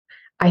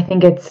I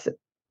think it's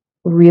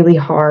really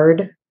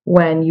hard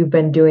when you've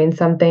been doing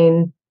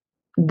something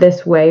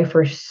this way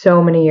for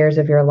so many years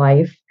of your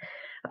life.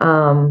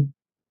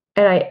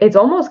 It's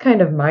almost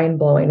kind of mind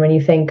blowing when you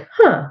think,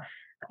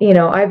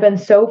 I've been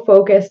so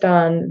focused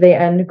on the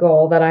end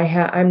goal that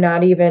I'm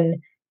not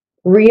even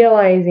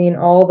realizing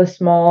all the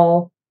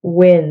small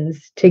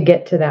wins to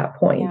get to that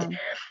point. Yeah.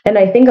 And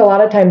I think a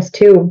lot of times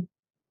too,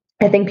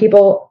 I think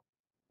people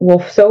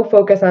will so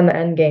focus on the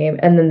end game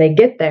and then they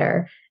get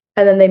there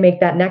and then they make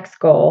that next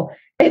goal.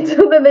 And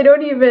so then they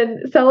don't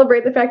even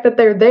celebrate the fact that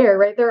they're there,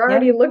 right? They're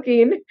already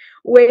looking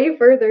way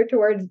further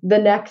towards the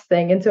next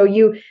thing. And so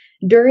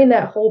during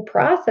that whole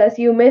process,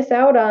 you miss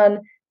out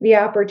on the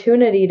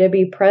opportunity to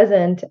be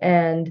present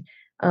and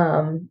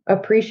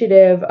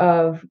appreciative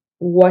of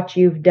what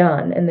you've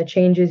done and the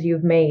changes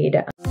you've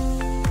made.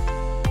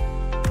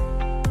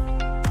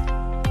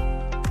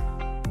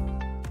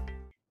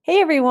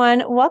 Hey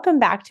everyone, welcome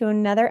back to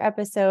another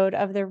episode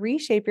of the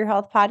Reshape Your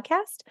Health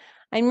podcast.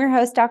 I'm your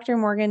host, Dr.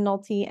 Morgan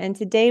Nolte, and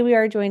today we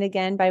are joined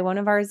again by one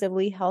of our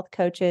Zivli health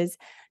coaches,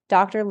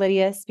 Dr.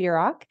 Lydia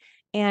Spirawk,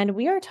 and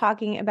we are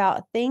talking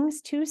about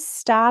things to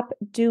stop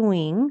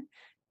doing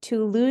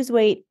to lose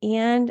weight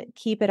and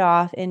keep it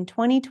off in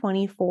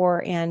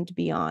 2024 and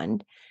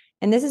beyond.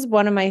 And this is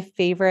one of my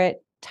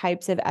favorite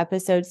types of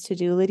episodes to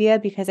do, Lydia,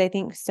 because I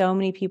think so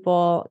many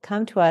people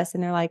come to us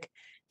and they're like,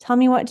 tell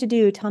me what to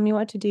do. Tell me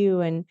what to do.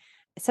 And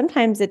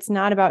sometimes it's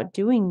not about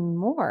doing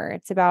more.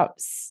 It's about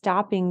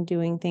stopping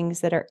doing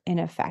things that are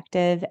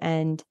ineffective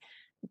and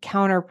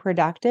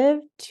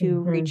counterproductive to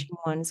reaching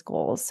one's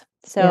goals.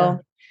 So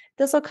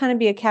this will kind of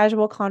be a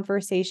casual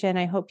conversation.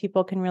 I hope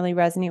people can really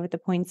resonate with the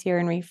points here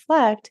and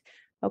reflect,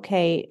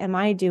 okay, am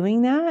I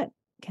doing that?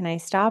 Can I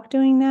stop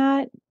doing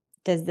that?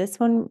 Does this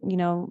one,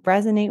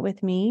 resonate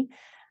with me?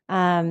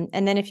 And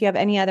then if you have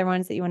any other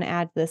ones that you want to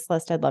add to this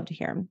list, I'd love to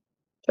hear them.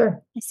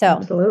 Sure. So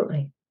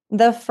absolutely.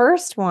 The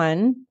first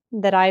one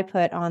that I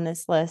put on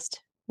this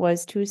list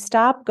was to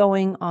stop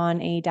going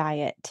on a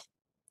diet.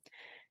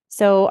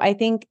 So I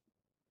think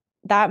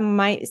that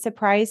might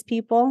surprise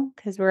people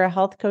because we're a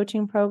health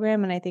coaching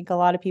program. And I think a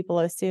lot of people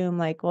assume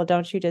like, well,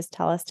 don't you just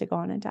tell us to go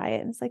on a diet?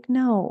 And it's like,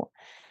 no,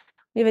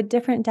 we have a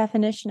different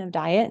definition of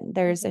diet.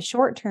 There's a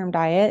short-term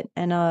diet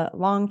and a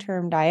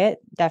long-term diet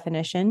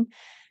definition.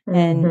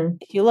 And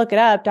if you look it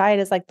up, diet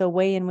is like the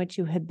way in which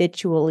you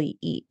habitually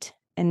eat.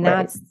 And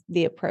that's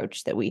the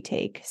approach that we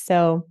take.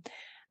 So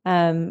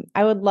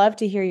I would love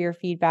to hear your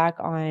feedback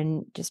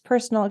on just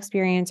personal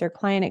experience or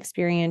client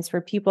experience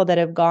for people that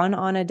have gone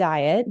on a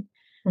diet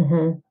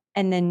and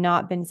then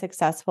not been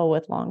successful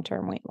with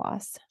long-term weight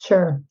loss.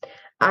 Sure.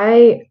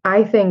 I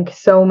think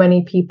so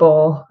many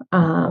people,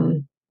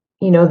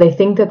 they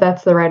think that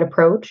that's the right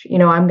approach.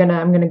 I'm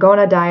going to go on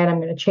a diet.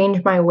 I'm going to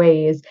change my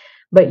ways.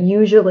 But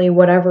usually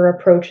whatever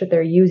approach that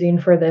they're using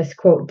for this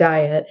quote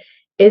diet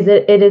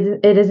it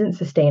isn't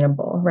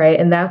sustainable, right?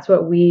 And that's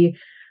what we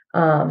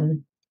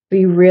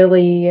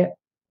really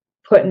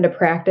put into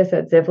practice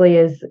at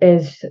Zivli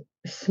is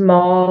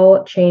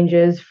small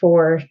changes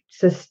for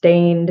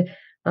sustained,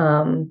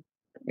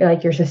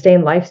 like your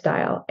sustained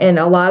lifestyle. And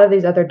a lot of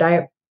these other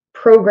diet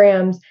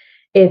programs,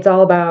 it's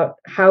all about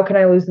how can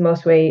I lose the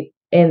most weight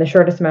in the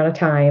shortest amount of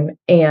time.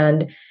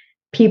 And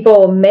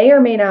people may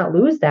or may not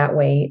lose that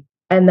weight.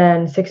 And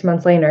then 6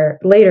 months later,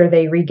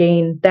 they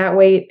regain that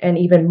weight and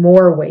even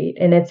more weight.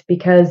 And it's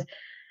because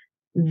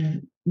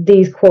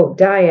these quote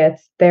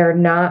diets, they're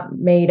not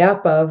made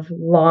up of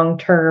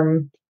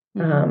long-term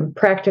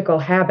practical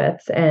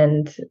habits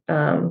and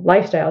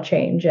lifestyle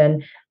change.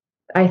 And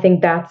I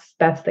think that's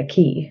the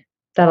key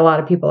that a lot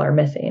of people are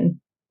missing.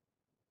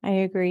 I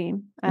agree.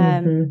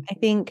 I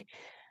think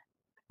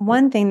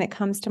one thing that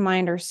comes to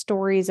mind are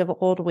stories of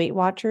old Weight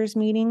Watchers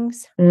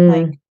meetings,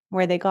 like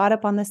where they got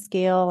up on the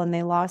scale and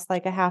they lost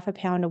like a half a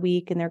pound a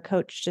week and their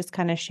coach just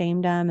kind of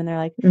shamed them. And they're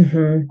like,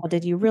 well,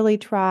 did you really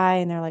try?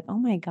 And they're like, oh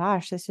my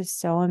gosh, this is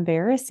so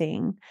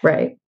embarrassing.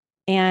 Right.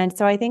 And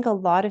so I think a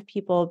lot of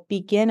people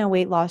begin a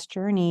weight loss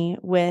journey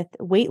with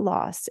weight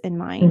loss in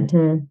mind.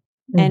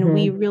 And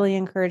we really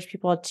encourage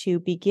people to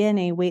begin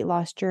a weight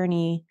loss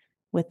journey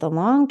with the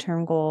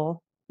long-term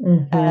goal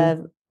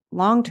of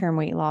long-term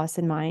weight loss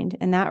in mind.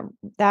 And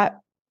that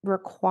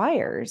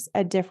requires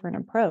a different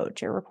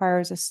approach. It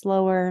requires a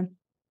slower,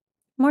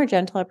 more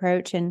gentle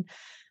approach. And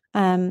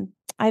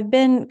I've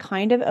been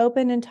kind of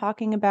open in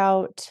talking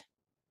about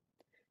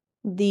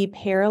the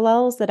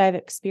parallels that I've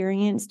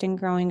experienced in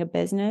growing a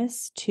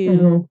business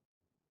to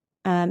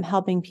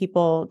helping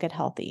people get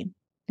healthy.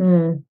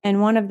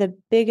 And one of the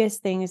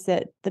biggest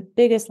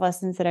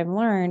lessons that I've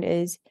learned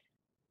is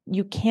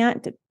you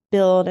can't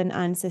build an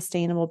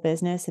unsustainable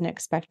business and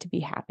expect to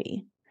be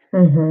happy.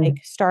 Like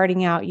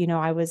starting out,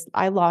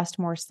 I lost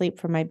more sleep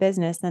from my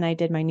business than I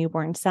did my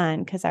newborn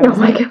son. Cause I was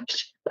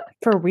gosh.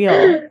 For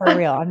real.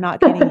 I'm not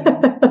kidding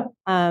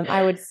you.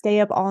 I would stay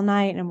up all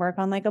night and work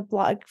on like a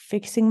blog,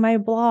 fixing my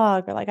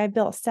blog, or like I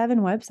built 7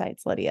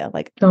 websites, Lydia.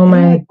 Like any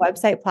like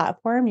website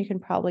platform, you can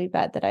probably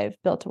bet that I've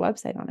built a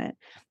website on it.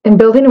 And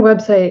building a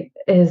website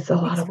is a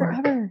lot of work.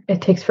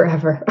 It takes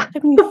forever. It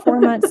took me 4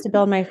 months to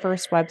build my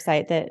first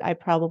website that I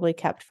probably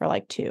kept for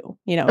like 2.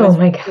 You know, oh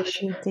my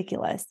gosh, it was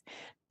ridiculous.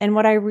 And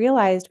what I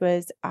realized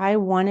was I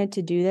wanted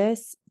to do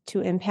this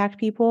to impact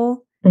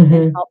people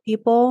and help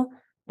people,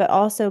 but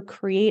also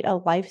create a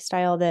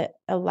lifestyle that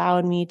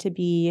allowed me to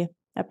be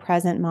a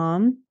present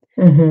mom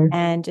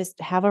and just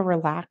have a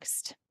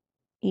relaxed,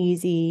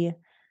 easy,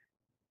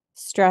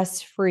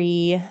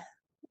 stress-free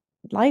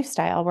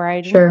lifestyle where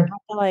I didn't have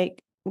to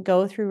like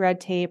go through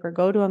red tape or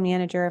go to a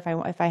manager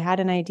if I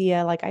had an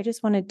idea. Like I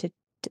just wanted to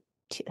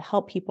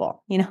help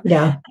people, you know?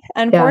 Yeah.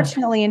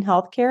 Unfortunately, in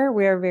healthcare,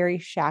 we're very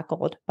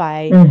shackled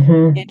by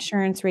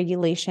insurance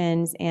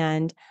regulations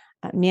and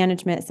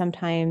management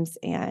sometimes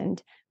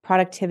and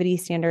productivity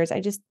standards.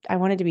 I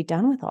wanted to be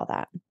done with all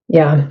that.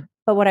 Yeah.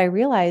 But what I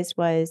realized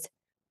was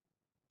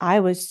I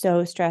was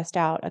so stressed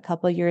out a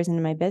couple of years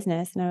into my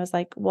business. And I was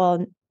like,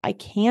 well, I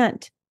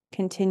can't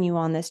continue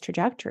on this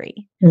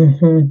trajectory.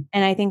 And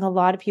I think a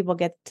lot of people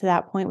get to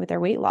that point with their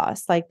weight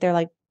loss. Like they're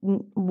like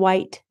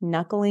white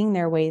knuckling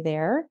their way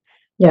there.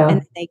 Yeah.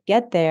 And they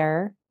get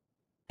there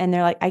and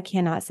they're like, I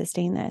cannot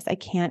sustain this. I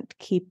can't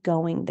keep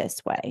going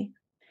this way.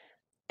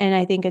 And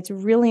I think it's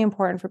really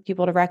important for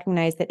people to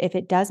recognize that if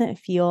it doesn't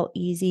feel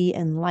easy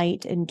and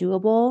light and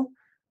doable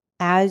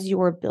as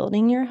you're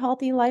building your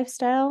healthy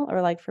lifestyle,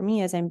 or like for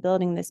me, as I'm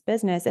building this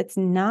business, it's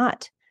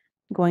not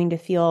going to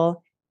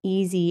feel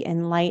easy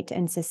and light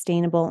and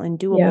sustainable and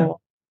doable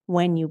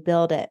when you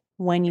build it,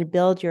 when you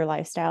build your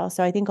lifestyle.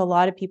 So I think a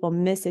lot of people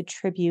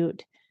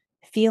misattribute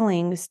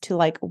feelings to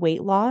like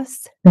weight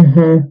loss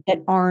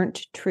that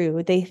aren't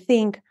true. They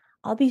think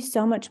I'll be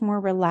so much more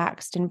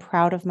relaxed and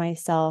proud of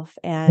myself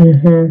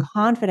and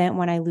confident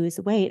when I lose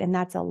weight. And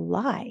that's a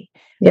lie.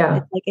 Yeah.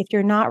 It's like if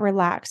you're not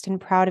relaxed and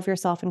proud of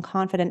yourself and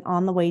confident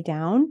on the way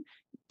down,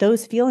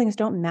 those feelings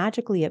don't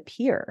magically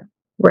appear.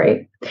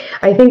 Right.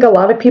 I think a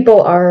lot of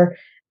people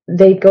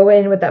they go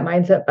in with that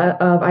mindset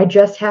of, I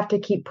just have to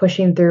keep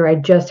pushing through. I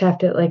just have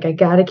to, like, I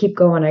got to keep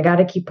going. I got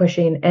to keep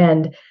pushing.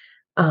 And,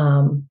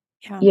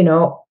 you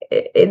know,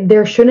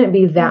 there shouldn't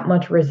be that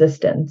much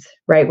resistance,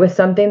 right? With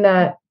something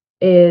that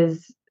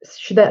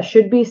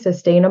should be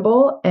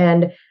sustainable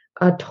and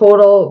a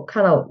total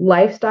kind of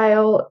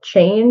lifestyle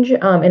change,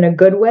 in a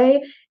good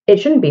way. It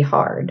shouldn't be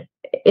hard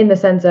in the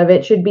sense of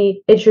it should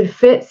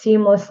fit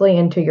seamlessly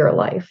into your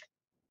life.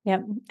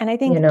 Yep. And I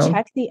think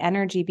check the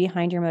energy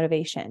behind your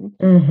motivation.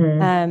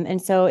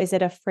 And so is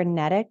it a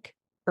frenetic,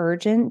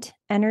 urgent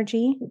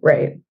energy?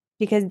 Right.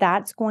 Because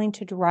that's going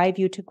to drive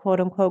you to quote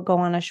unquote go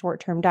on a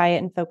short-term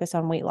diet and focus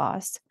on weight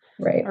loss.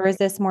 Right. Or is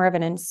this more of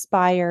an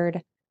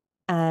inspired,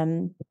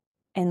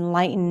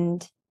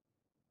 enlightened,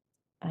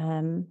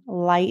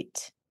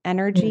 light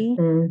energy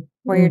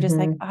where you're just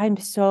like, I'm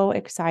so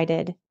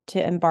excited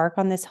to embark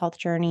on this health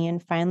journey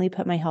and finally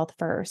put my health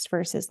first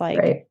versus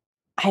like,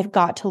 I've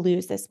got to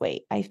lose this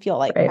weight. I feel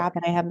like crap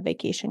and I have a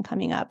vacation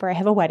coming up or I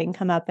have a wedding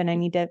come up and I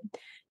need to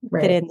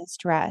fit in this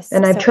dress.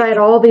 And I've tried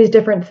all these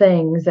different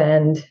things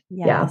and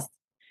yeah.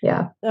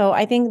 So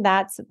I think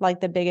that's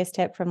like the biggest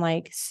tip from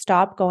like,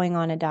 stop going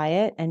on a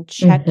diet and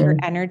check your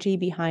energy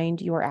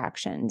behind your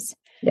actions.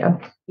 Yeah.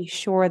 Be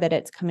sure that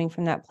it's coming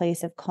from that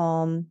place of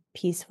calm,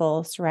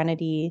 peaceful,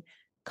 serenity,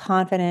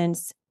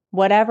 confidence,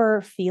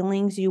 whatever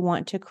feelings you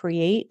want to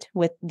create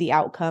with the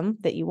outcome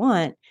that you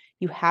want,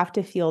 you have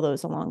to feel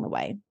those along the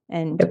way.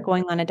 And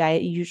going on a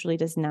diet usually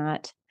does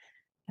not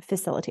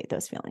facilitate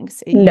those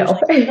feelings. It usually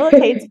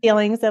facilitates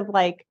feelings of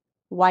like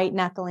white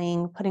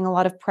knuckling, putting a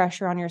lot of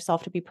pressure on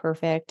yourself to be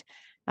perfect,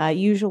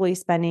 usually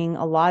spending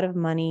a lot of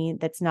money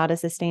that's not a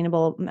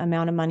sustainable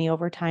amount of money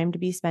over time to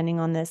be spending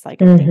on this,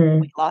 like I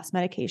think weight loss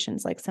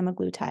medications like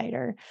semaglutide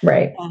or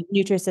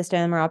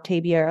Nutrisystem or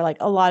Optavia or like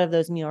a lot of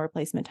those meal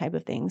replacement type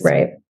of things.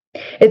 Right.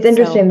 It's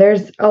interesting.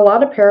 There's a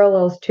lot of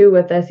parallels too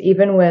with this,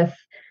 even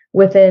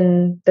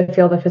within the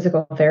field of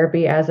physical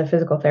therapy as a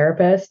physical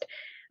therapist.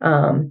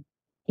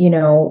 You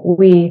know,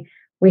 we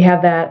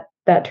have that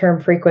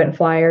term frequent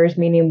flyers,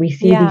 meaning we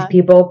see these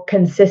people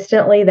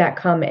consistently that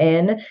come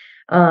in.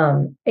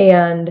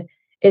 And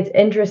it's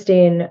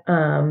interesting,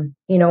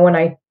 you know,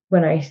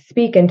 when I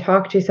speak and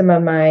talk to some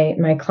of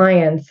my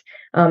clients,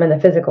 in the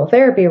physical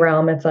therapy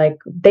realm, it's like,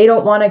 they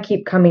don't want to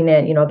keep coming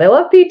in, you know, they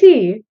love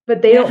PT,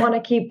 but they don't want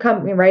to keep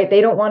coming, right?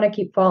 They don't want to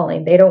keep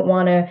falling. They don't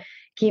want to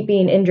keep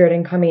being injured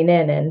and coming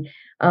in. And,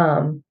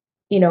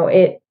 you know,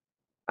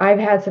 I've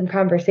had some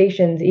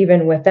conversations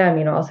even with them,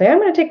 you know, I'll say, I'm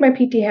going to take my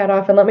PT hat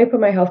off and let me put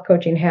my health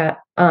coaching hat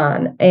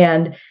on.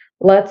 And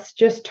let's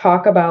just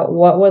talk about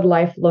what would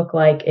life look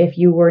like if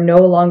you were no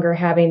longer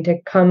having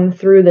to come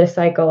through this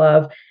cycle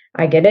of,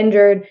 I get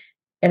injured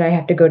and I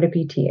have to go to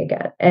PT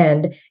again.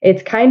 And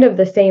it's kind of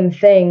the same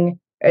thing.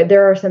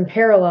 There are some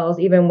parallels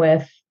even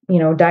with, you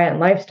know, diet and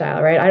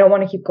lifestyle, right? I don't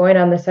want to keep going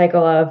on the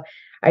cycle of,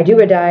 I do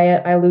a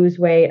diet, I lose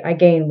weight, I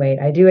gain weight,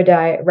 I do a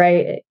diet,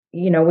 right?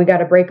 You know, we got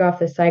to break off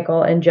this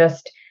cycle and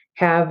just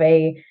have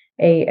a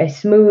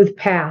smooth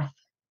path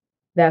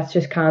that's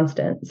just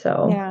constant.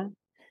 So yeah.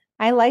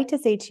 I like to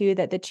say too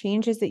that the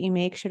changes that you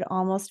make should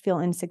almost feel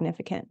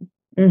insignificant.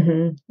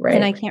 right.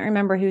 And I can't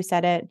remember who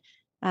said it,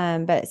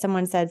 but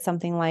someone said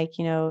something like,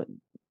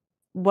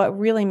 what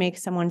really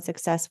makes someone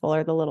successful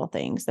are the little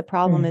things. The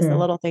problem is the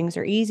little things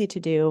are easy to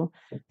do,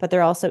 but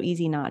they're also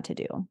easy not to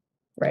do.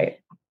 Right.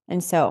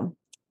 And so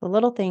the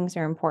little things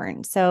are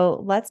important.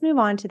 So let's move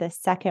on to the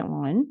second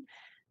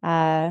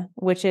one,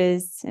 which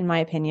is, in my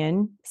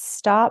opinion,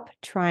 stop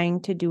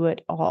trying to do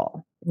it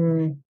all.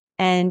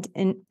 And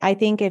I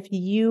think if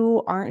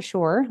you aren't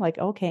sure, like,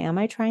 okay, am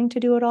I trying to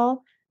do it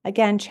all?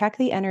 Again, check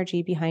the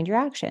energy behind your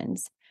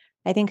actions.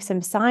 I think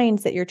some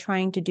signs that you're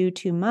trying to do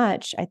too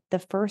much, the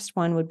first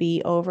one would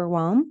be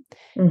overwhelm,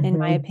 in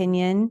my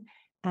opinion.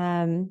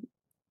 And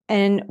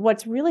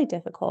what's really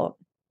difficult,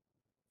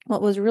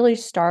 what was really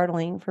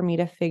startling for me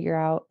to figure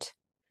out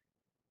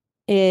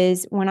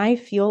is when I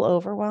feel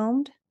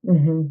overwhelmed,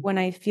 when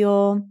I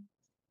feel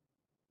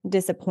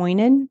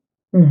disappointed,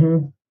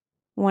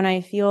 when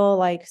I feel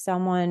like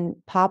someone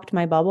popped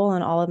my bubble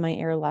and all of my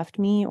air left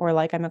me, or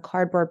like I'm a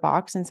cardboard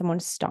box and someone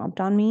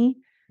stomped on me,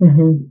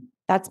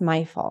 that's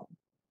my fault.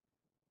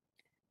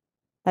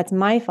 That's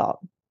my fault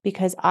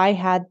because I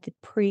had the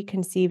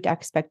preconceived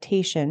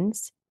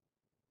expectations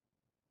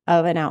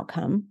of an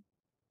outcome.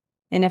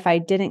 And if I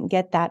didn't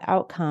get that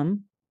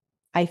outcome,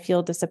 I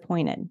feel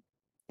disappointed.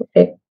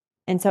 Right.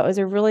 And so it was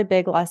a really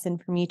big lesson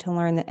for me to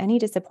learn that any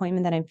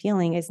disappointment that I'm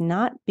feeling is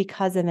not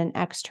because of an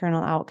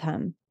external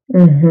outcome.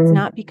 It's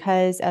not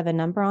because of a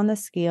number on the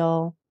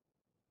scale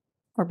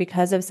or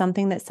because of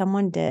something that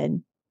someone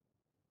did.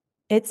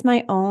 It's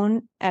my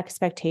own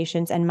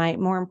expectations and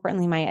more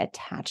importantly, my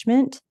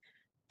attachment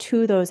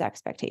to those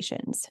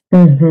expectations.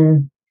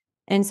 And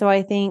so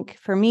I think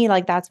for me,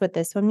 like that's what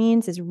this one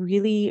means, is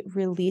really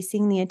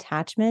releasing the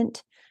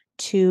attachment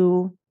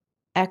to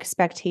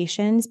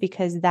expectations,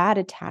 because that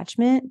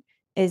attachment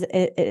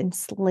it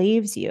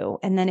enslaves you.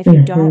 And then if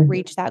you don't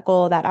reach that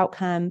goal, that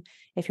outcome,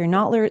 if you're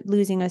not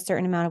losing a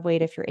certain amount of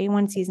weight, if your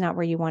A1C is not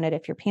where you want it,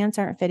 if your pants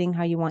aren't fitting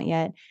how you want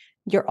yet,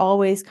 you're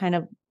always kind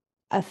of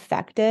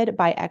affected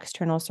by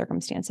external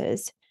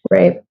circumstances.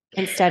 Right.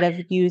 Instead of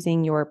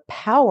using your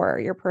power,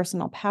 your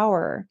personal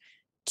power,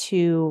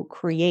 to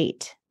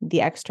create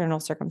the external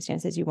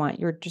circumstances you want,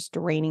 you're just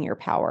draining your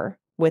power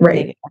with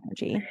negative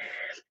energy.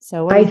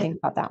 So what do you think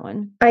about that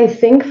one? I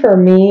think for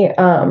me,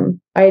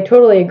 I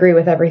totally agree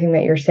with everything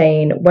that you're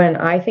saying. When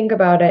I think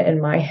about it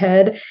in my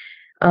head,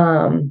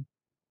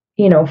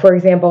 for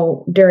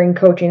example, during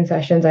coaching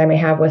sessions I may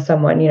have with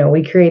someone,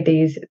 we create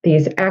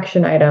these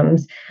action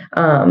items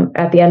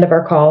at the end of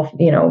our call,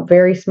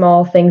 very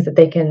small things that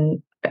they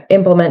can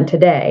implement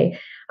today.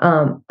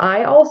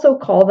 I also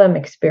call them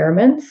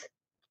experiments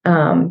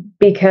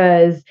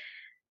because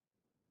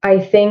I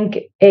think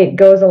it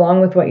goes along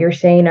with what you're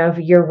saying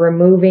of you're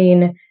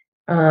removing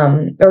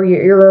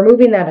you're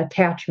removing that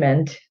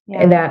attachment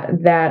and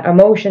that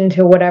emotion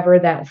to whatever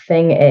that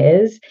thing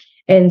is.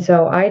 And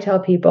so I tell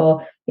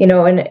people,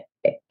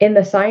 in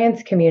the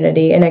science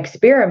community, an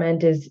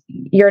experiment is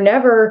you're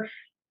never,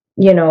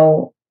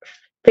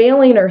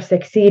 failing or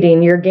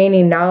succeeding, you're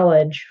gaining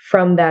knowledge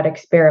from that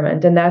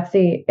experiment. And that's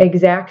the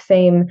exact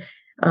same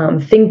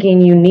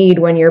thinking you need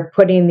when you're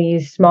putting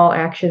these small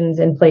actions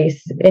in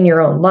place in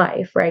your own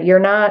life, right? You're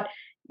not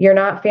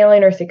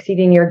failing or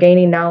succeeding, you're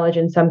gaining knowledge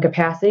in some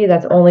capacity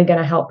that's only going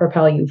to help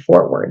propel you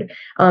forward.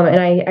 And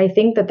I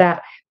think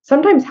that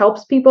sometimes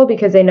helps people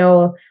because they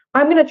know,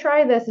 I'm going to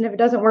try this, and if it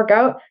doesn't work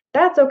out,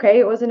 that's okay.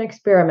 It was an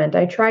experiment.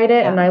 I tried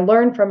it and I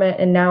learned from it,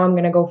 and now I'm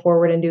going to go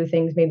forward and do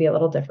things maybe a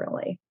little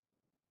differently.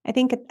 I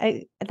think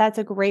that's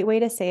a great way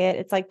to say it.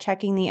 It's like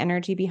checking the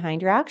energy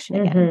behind your action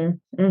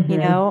again.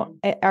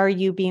 Are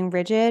you being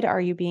rigid?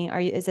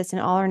 Is this an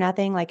all or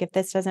nothing? Like if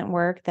this doesn't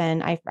work,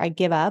 then I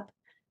give up.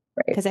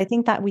 Because I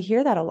think that we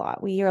hear that a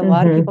lot. We hear a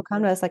lot of people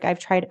come to us like, I've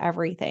tried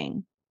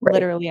everything.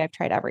 Literally, I've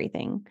tried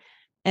everything.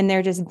 And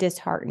they're just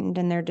disheartened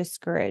and they're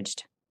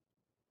discouraged.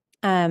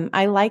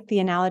 I like the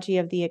analogy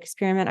of the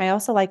experiment. I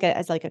also like it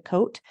as like a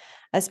coat,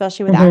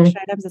 especially with action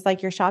items. It's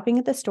like you're shopping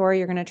at the store,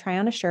 you're going to try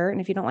on a shirt.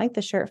 And if you don't like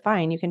the shirt,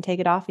 fine, you can take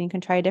it off and you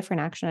can try a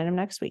different action item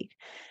next week.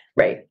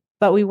 Right.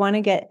 But we want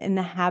to get in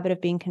the habit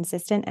of being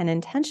consistent and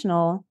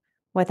intentional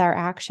with our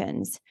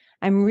actions.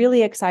 I'm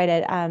really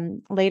excited.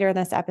 Later in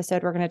this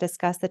episode, we're going to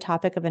discuss the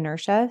topic of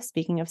inertia.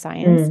 Speaking of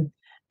science,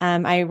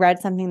 I read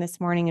something this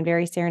morning and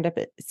very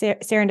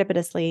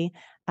serendipitously,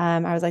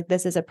 I was like,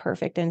 this is a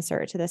perfect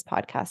insert to this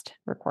podcast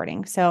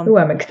recording. So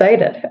I'm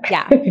excited.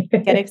 Yeah,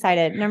 get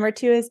excited. Number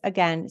 2 is,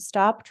 again,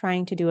 stop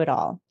trying to do it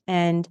all.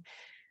 And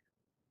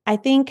I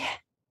think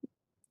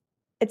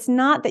it's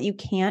not that you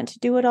can't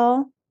do it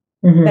all,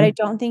 but I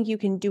don't think you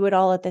can do it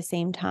all at the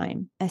same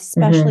time,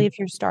 especially if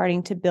you're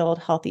starting to build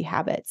healthy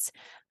habits.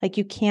 Like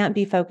you can't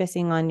be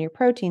focusing on your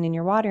protein and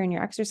your water and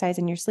your exercise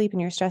and your sleep and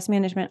your stress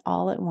management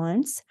all at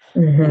once.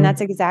 And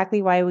that's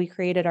exactly why we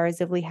created our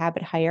Zivli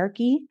habit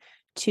hierarchy,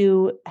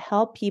 to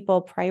help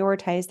people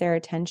prioritize their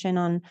attention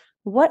on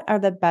what are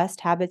the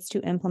best habits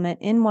to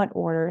implement in what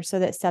order so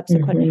that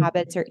subsequent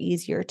habits are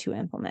easier to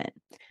implement.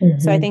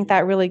 So I think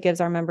that really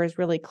gives our members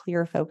really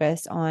clear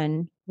focus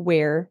on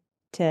where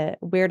to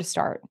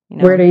start,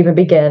 where to even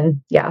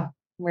begin. Yeah.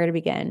 Where to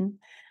begin.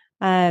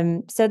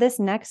 So this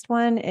next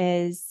one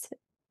is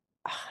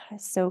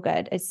so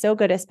good. It's so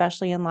good,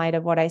 especially in light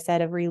of what I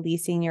said of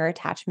releasing your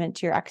attachment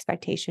to your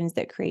expectations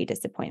that create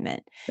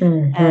disappointment.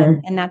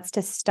 And that's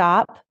to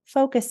stop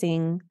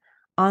focusing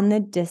on the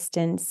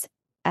distance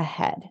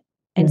ahead.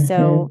 And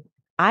so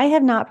I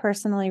have not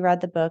personally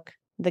read the book,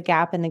 The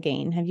Gap and the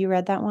Gain. Have you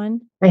read that one?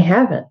 I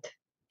haven't.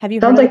 Have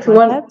you heard of the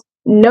concept?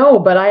 No,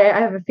 but I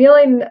have a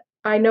feeling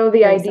I know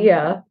the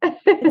idea.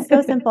 It's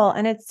so simple,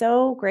 and it's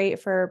so great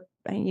for,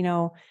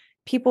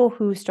 people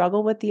who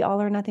struggle with the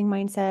all or nothing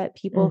mindset,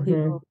 people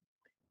who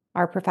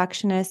are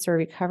perfectionists or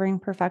recovering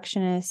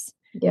perfectionists.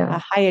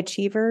 High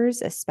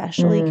achievers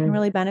especially can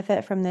really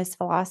benefit from this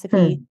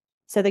philosophy.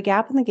 So The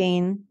Gap and the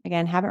Gain,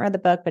 again, haven't read the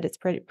book, but it's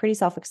pretty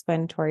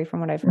self-explanatory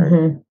from what I've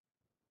heard.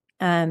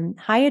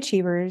 High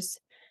achievers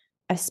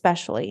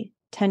especially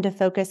tend to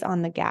focus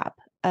on the gap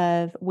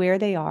of where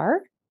they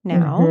are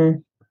now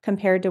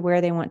compared to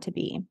where they want to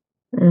be.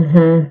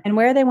 And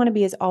where they want to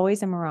be is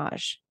always a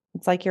mirage.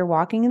 It's like you're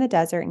walking in the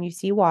desert and you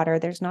see water.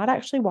 There's not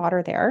actually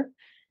water there.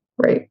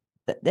 Right.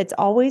 It's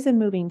always a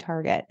moving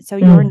target. So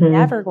you're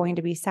never going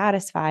to be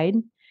satisfied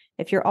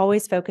if you're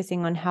always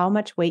focusing on how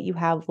much weight you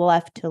have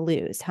left to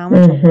lose, how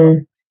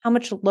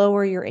much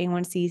lower your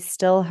A1C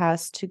still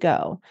has to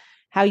go,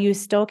 how you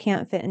still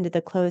can't fit into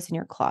the clothes in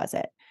your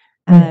closet.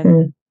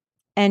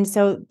 And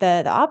so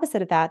the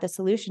opposite of that, the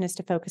solution is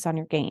to focus on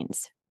your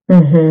gains.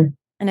 And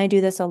I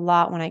do this a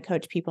lot when I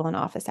coach people in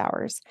office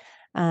hours.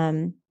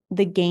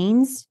 The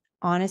gains,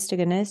 honest to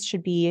goodness,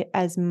 should be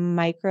as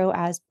micro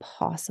as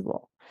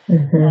possible.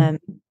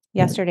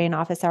 Yesterday in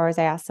office hours,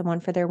 I asked someone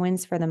for their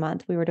wins for the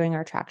month. We were doing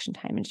our traction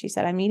time, and she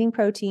said, I'm eating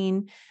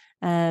protein.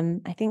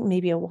 I think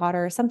maybe a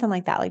water, something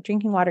like that, like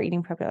drinking water,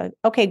 eating protein. Like,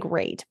 okay,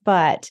 great.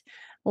 But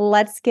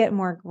let's get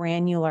more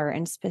granular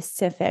and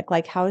specific.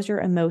 Like, how's your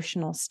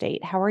emotional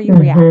state? How are you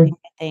reacting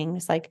to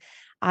things? Like,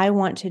 I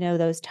want to know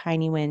those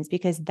tiny wins,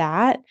 because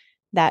that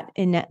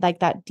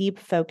deep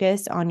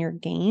focus on your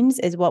gains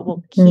is what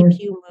will keep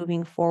you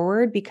moving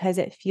forward, because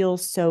it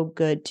feels so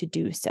good to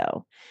do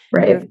so.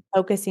 Right. You're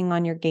focusing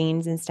on your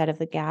gains instead of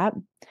the gap.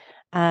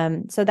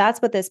 So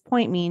that's what this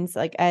point means.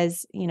 Like,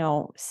 as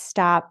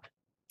stop,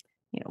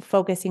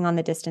 focusing on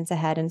the distance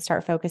ahead and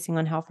start focusing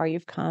on how far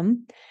you've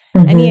come.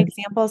 Any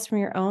examples from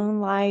your own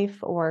life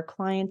or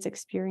clients'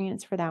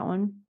 experience for that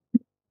one?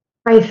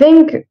 I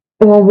think,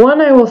 well,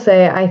 one, I will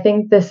say, I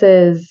think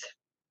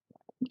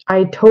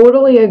I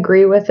totally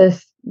agree with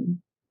this,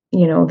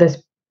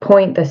 this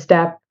point, the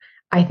step.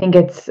 I think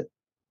it's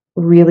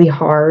really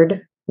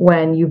hard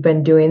when you've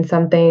been doing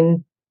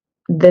something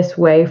this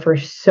way for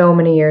so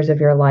many years of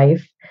your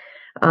life.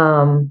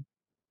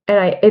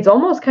 It's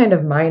almost kind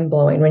of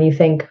mind-blowing when you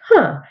think,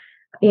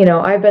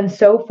 I've been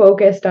so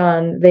focused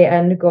on the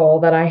end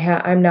goal that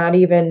I'm not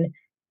even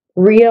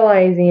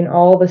realizing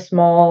all the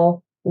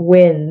small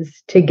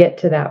wins to get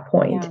to that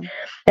point. Yeah.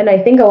 And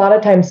I think a lot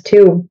of times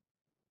too,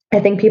 I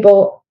think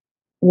people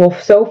will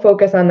so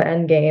focus on the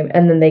end game,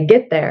 and then they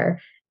get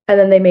there and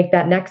then they make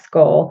that next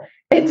goal.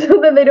 And so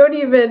then they don't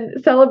even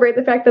celebrate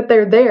the fact that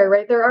they're there,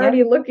 right? They're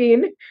already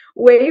looking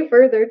way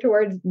further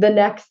towards the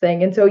next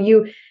thing. And so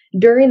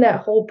during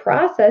that whole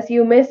process,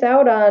 you miss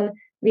out on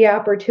the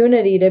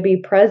opportunity to be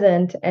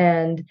present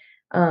and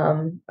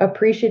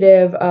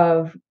appreciative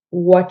of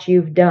what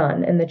you've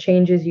done and the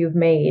changes you've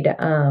made.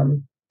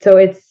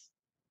 So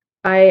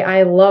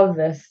I love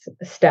this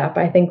step.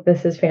 I think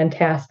this is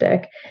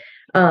fantastic.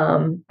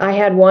 I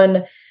had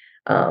one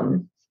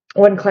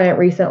client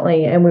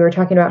recently, and we were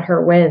talking about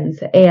her wins,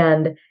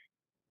 and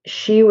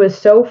she was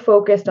so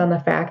focused on the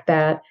fact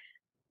that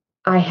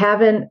I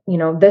haven't,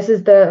 this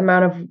is the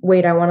amount of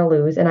weight I want to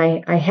lose, and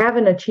I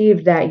haven't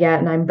achieved that yet,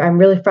 and I'm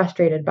really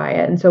frustrated by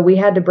it. And so we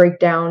had to break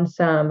down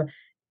some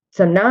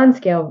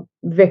non-scale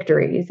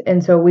victories.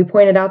 And so we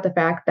pointed out the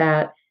fact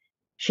that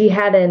she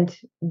hadn't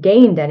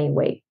gained any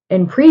weight,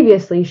 and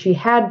previously she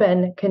had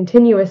been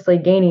continuously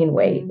gaining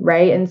weight,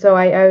 right? And so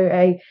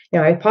I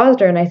paused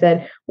her and I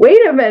said,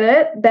 wait a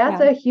minute,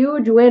 that's a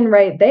huge win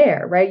right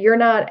there, right? You're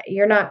not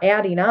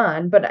adding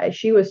on. But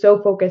she was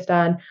so focused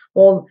on,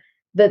 well,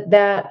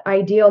 that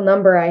ideal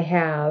number I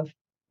have,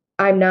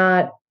 I'm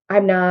not,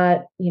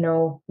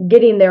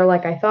 getting there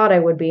like I thought I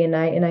would be. And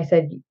I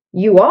said,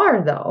 you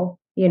are though,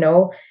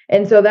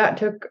 and so that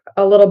took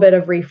a little bit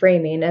of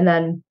reframing. And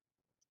then,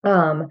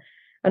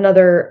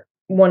 another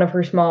one of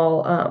her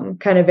small,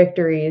 kind of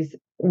victories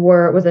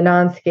was a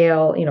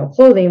non-scale,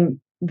 clothing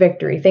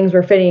victory. Things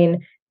were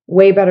fitting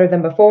way better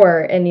than before.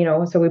 And,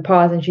 so we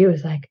paused, and she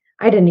was like,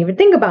 I didn't even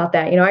think about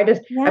that.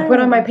 I put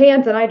on my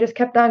pants and I just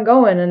kept on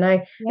going. And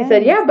I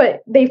said, yeah,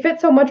 but they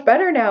fit so much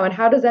better now. And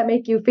how does that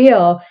make you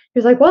feel? She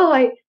was like, well,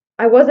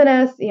 I wasn't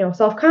as,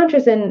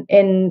 self-conscious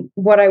in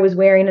what I was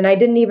wearing. And I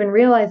didn't even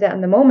realize that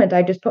in the moment.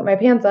 I just put my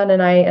pants on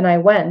and I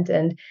went.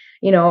 And,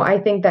 I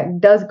think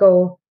that does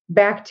go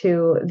back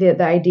to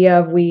the idea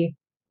of we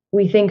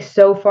think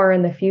so far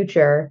in the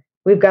future,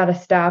 we've got to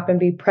stop and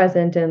be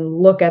present and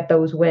look at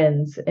those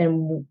wins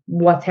and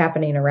what's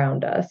happening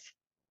around us.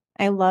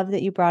 I love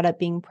that you brought up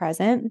being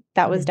present.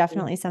 That was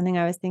definitely something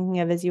I was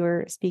thinking of as you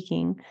were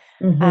speaking.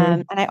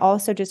 And I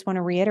also just want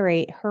to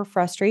reiterate, her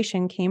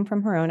frustration came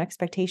from her own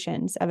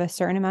expectations of a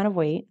certain amount of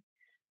weight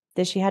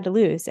that she had to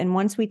lose. And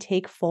once we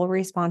take full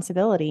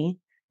responsibility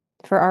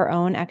for our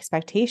own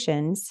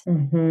expectations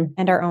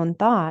and our own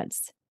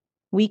thoughts,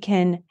 we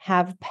can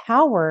have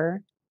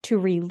power to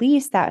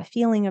release that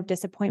feeling of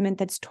disappointment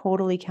that's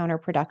totally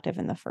counterproductive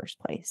in the first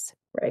place.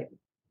 Right.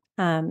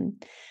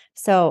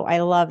 So I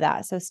love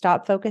that. So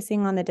stop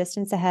focusing on the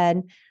distance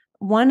ahead.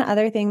 One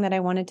other thing that I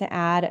wanted to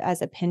add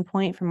as a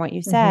pinpoint from what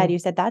you said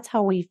that's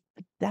how we've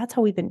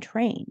been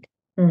trained.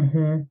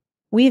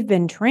 We've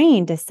been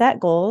trained to set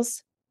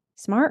goals,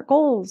 smart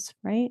goals,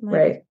 right?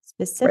 Like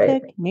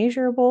specific,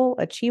 measurable,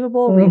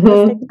 achievable,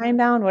 realistic, time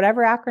bound,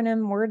 whatever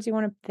acronym words you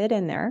want to fit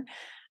in there.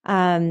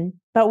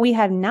 But we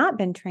have not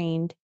been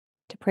trained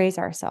to praise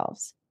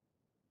ourselves.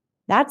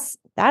 That's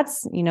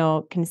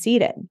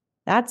conceited.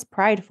 That's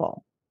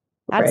prideful.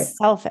 That's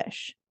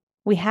selfish.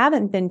 We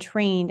haven't been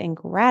trained in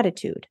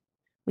gratitude.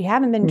 We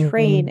haven't been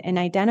trained in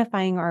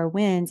identifying our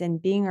wins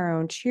and being our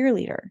own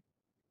cheerleader.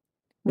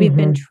 We've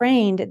been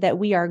trained that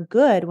we are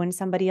good when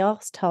somebody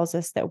else tells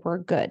us that we're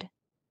good.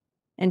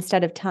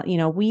 Instead of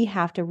we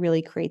have to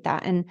really create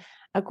that. And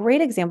a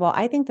great example,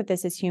 I think that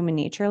this is human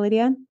nature,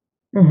 Lydia,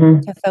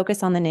 to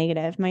focus on the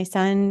negative. My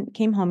son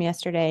came home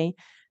yesterday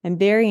and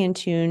very in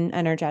tune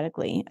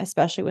energetically,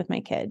 especially with my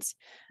kids.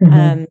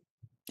 And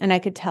I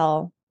could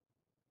tell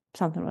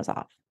something was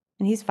off.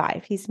 And he's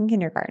 5. He's in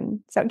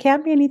kindergarten. So it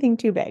can't be anything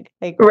too big.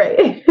 But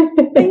something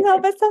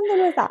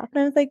was off.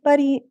 And I was like,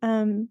 buddy,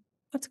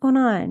 what's going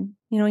on?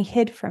 He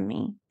hid from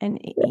me and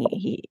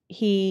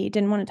he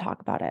didn't want to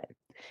talk about it.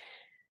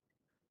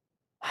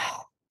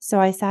 So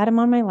I sat him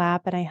on my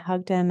lap and I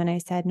hugged him and I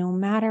said, no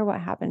matter what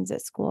happens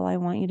at school, I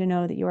want you to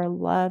know that you are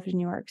loved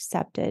and you are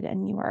accepted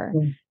and you are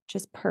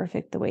just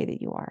perfect the way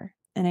that you are.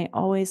 And I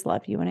always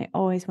love you and I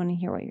always want to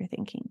hear what you're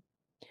thinking.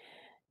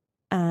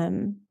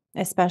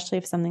 Especially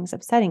if something's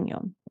upsetting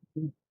you.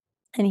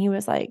 And he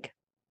was like,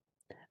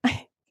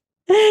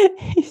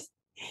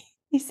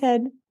 he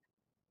said,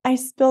 I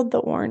spilled the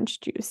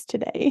orange juice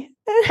today.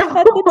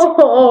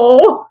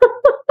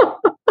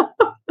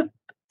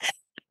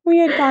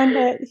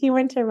 He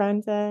went to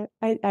Runza,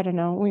 I don't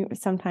know,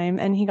 sometime,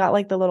 and he got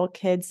like the little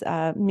kids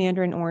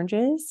mandarin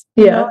oranges,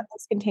 in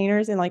those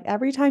containers. And like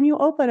every time you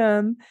open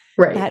them,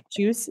 that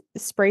juice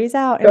sprays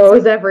out.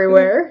 Goes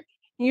everywhere.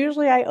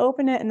 Usually I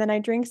open it and then I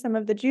drink some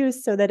of the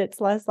juice so that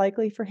it's less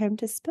likely for him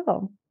to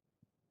spill.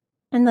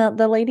 And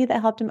the lady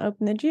that helped him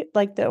open the juice,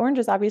 like the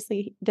oranges,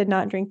 obviously did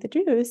not drink the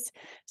juice.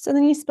 So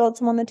then he spilled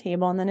some on the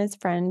table. And then his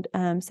friend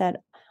said,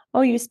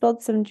 oh, you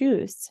spilled some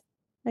juice.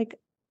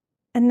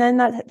 And then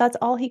that's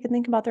all he could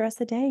think about the rest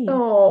of the day.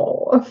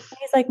 Oh,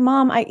 he's like,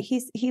 Mom,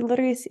 he's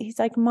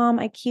like, Mom,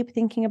 I keep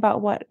thinking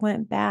about what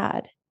went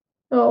bad.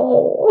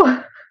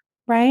 Oh,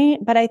 right.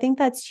 But I think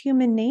that's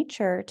human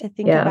nature to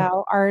think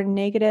about our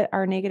negative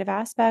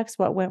aspects,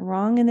 what went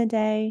wrong in the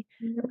day.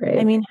 Right.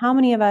 I mean, how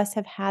many of us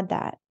have had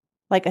that,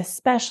 like,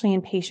 especially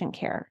in patient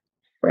care,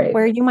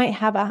 where you might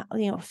have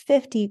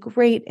 50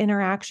 great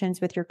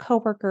interactions with your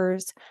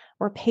coworkers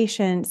or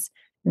patients,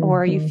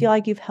 or you feel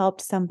like you've helped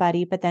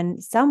somebody, but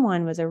then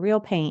someone was a real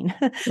pain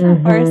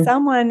or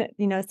someone,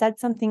 said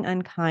something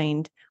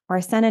unkind or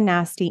sent a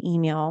nasty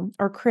email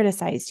or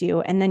criticized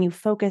you. And then you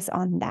focus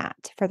on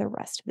that for the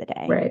rest of the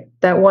day. Right.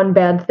 That one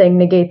bad thing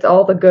negates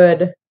all the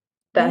good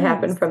that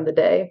happened from the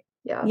day.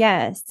 Yeah.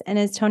 Yes. And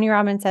as Tony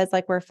Robbins says,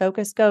 like, where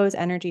focus goes,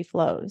 energy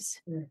flows.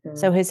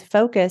 So his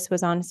focus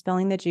was on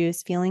spilling the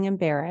juice, feeling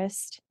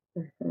embarrassed.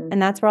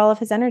 And that's where all of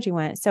his energy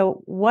went.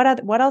 So what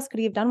else could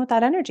he have done with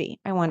that energy?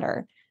 I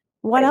wonder.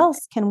 What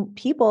else can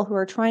people who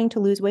are trying to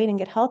lose weight and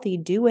get healthy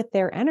do with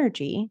their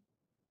energy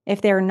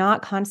if they're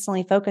not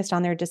constantly focused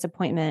on their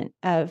disappointment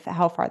of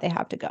how far they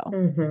have to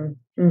go?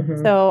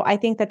 So I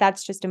think that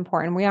that's just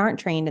important. We aren't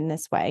trained in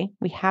this way.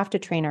 We have to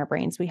train our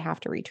brains. We have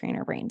to retrain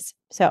our brains.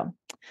 So, all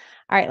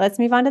right, let's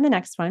move on to the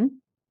next one.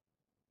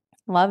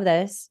 Love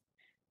this.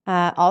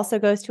 Also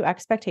goes to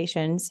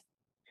expectations.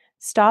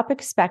 Stop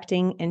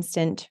expecting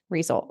instant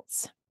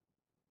results.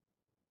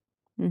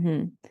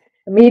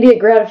 Immediate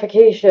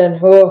gratification.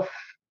 It's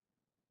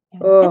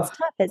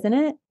tough, isn't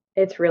it?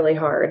 It's really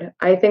hard.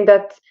 I think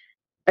that's,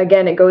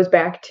 again, it goes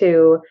back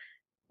to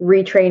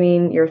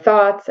retraining your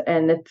thoughts,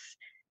 and it's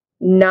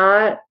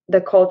not the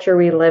culture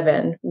we live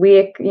in.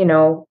 We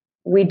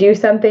do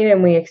something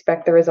and we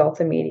expect the results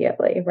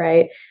immediately,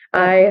 right?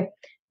 We're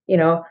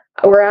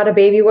out of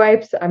baby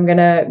wipes. I'm going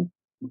to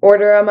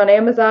order them on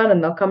Amazon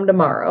and they'll come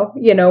tomorrow.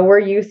 We're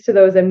used to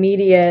those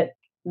immediate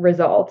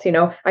results.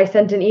 I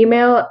sent an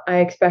email, I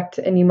expect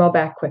an email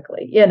back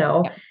quickly,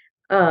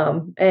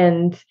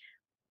 and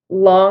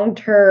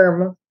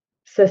long-term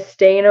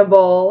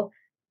sustainable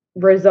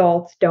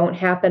results don't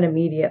happen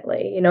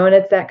immediately, and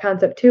it's that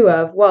concept too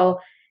of,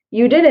 well,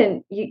 you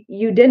didn't,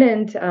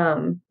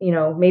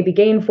 maybe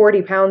gain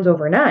 40 pounds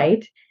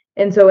overnight.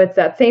 And so it's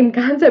that same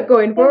concept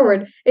going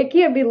forward. It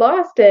can't be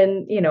lost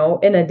in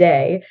a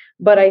day.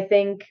 But I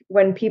think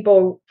when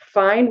people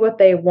find what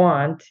they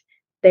want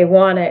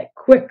it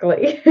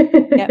quickly.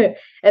 Yep.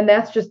 And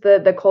that's just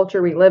the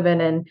culture we live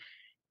in. And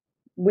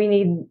we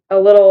need a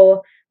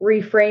little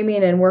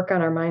reframing and work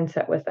on our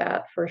mindset with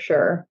that for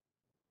sure.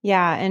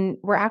 Yeah. And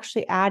we're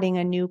actually adding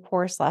a new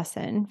course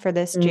lesson for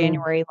this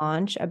January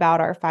launch about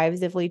our 5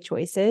 Zivli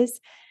choices.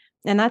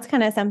 And that's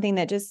kind of something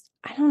that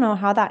I don't know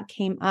how that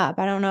came up.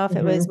 I don't know if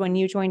it was when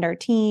you joined our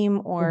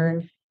team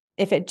or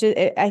if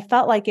I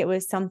felt like it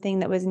was something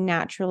that was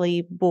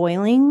naturally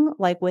boiling,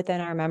 like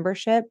within our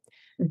membership,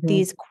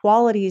 these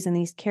qualities and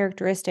these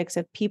characteristics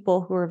of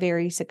people who are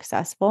very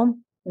successful.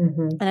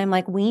 And I'm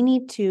like, we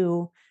need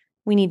to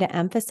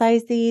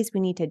emphasize these.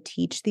 We need to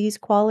teach these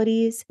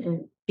qualities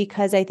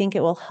because I think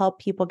it will help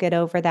people get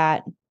over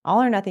that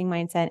all or nothing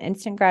mindset,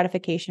 instant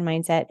gratification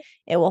mindset.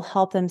 It will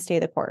help them stay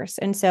the course.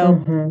 And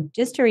so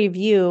just to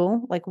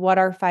review, like what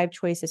our 5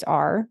 choices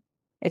are,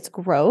 it's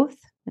growth.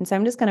 And so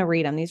I'm just going to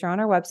read them. These are on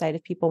our website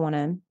if people want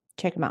to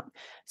check them out.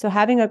 So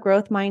having a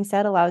growth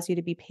mindset allows you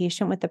to be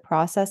patient with the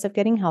process of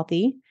getting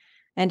healthy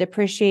and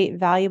appreciate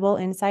valuable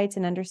insights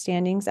and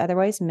understandings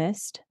otherwise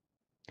missed.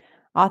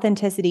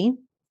 Authenticity.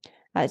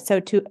 So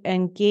to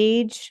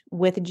engage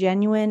with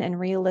genuine and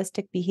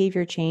realistic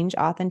behavior change,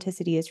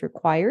 authenticity is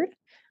required.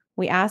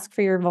 We ask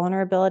for your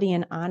vulnerability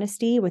and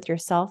honesty with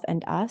yourself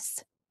and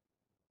us.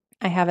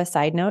 I have a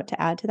side note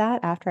to add to that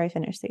after I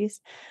finish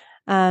these.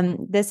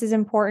 This is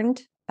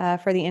important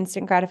for the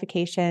instant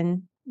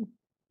gratification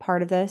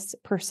part of this,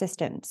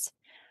 persistence.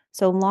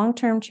 So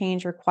long-term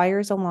change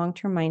requires a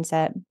long-term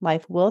mindset.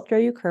 Life will throw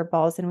you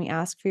curveballs, and we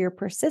ask for your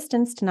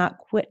persistence to not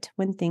quit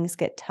when things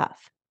get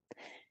tough.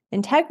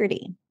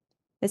 Integrity.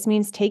 This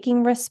means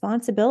taking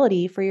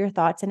responsibility for your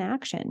thoughts and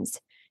actions.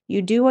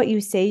 You do what you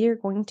say you're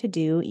going to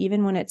do,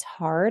 even when it's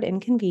hard,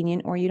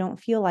 inconvenient, or you don't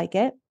feel like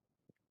it.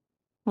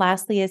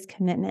 Lastly is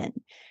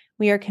commitment.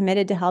 We are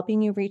committed to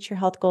helping you reach your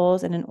health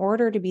goals, and in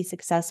order to be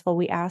successful,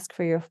 we ask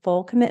for your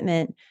full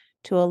commitment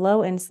to a low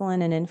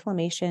insulin and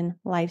inflammation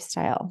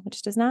lifestyle,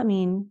 which does not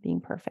mean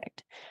being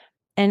perfect.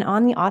 And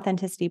on the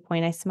authenticity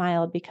point, I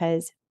smiled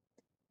because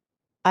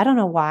I don't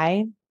know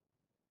why.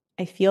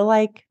 I feel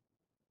like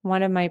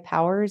one of my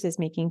powers is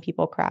making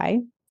people cry.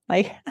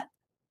 Like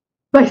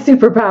my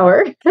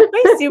superpower.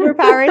 My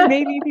superpower is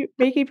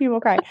making people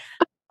cry.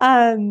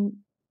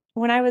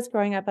 When I was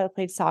growing up, I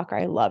played soccer.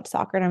 I loved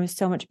soccer and I was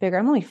so much bigger.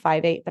 I'm only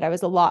 5'8", but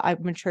I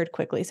matured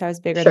quickly. So I was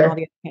bigger than all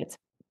the other kids.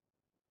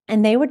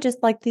 And they would just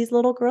these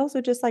little girls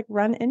would just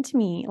run into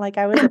me. Like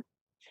I was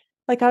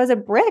a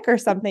brick or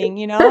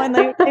something, and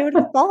they would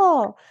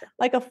fall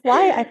like a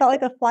fly. I felt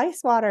like a fly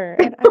swatter.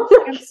 And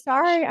I'm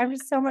sorry. I'm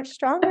just so much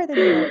stronger than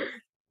you.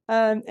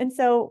 And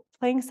so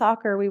playing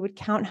soccer, we would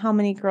count how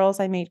many girls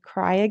I made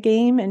cry a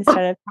game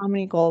instead of how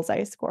many goals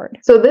I scored.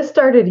 So this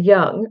started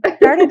young. It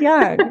started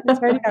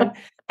young.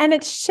 And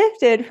it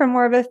shifted from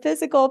more of a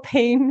physical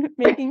pain,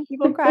 making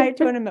people cry,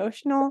 to an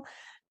emotional.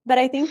 But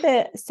I think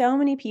that so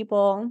many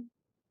people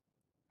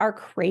are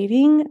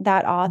craving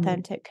that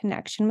authentic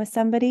connection with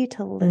somebody,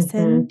 to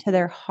listen to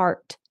their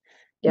heart,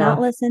 not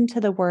listen to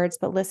the words,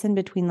 but listen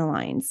between the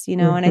lines,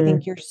 and I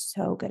think you're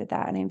so good at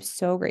that. And I'm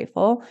so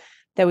grateful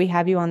that we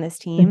have you on this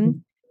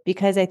team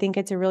because I think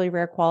it's a really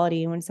rare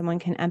quality when someone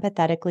can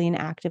empathetically and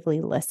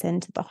actively listen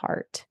to the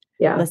heart,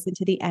 listen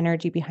to the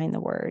energy behind the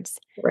words,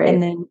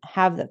 and then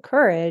have the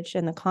courage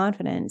and the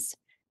confidence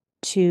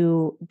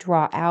to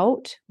draw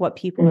out what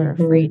people are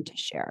afraid to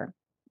share.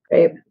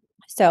 Right.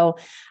 So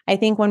I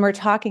think when we're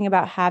talking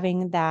about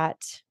having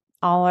that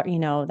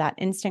that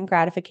instant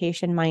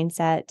gratification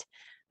mindset,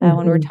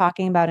 when we're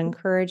talking about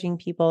encouraging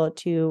people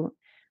to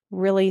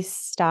really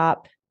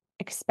stop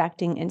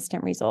expecting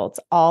instant results,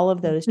 all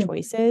of those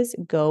choices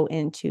go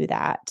into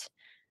that.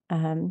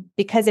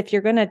 Because if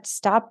you're going to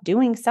stop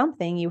doing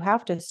something, you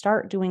have to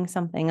start doing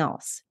something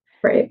else.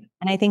 Right.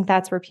 And I think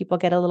that's where people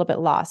get a little bit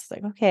lost. It's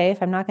like, okay,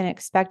 if I'm not going to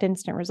expect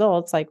instant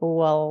results,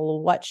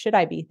 well, what should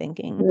I be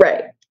thinking?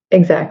 Right.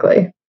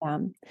 Exactly.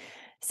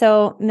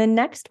 So the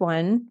next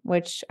one,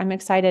 which I'm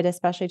excited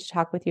especially to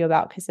talk with you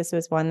about, because this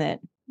was one that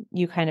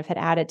you kind of had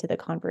added to the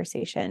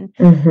conversation.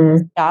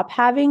 Stop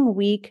having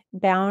weak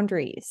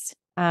boundaries.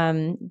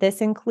 This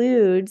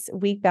includes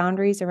weak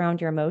boundaries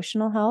around your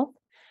emotional health,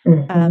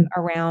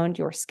 around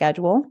your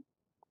schedule,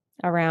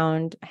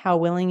 around how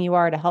willing you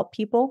are to help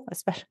people,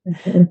 especially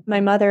my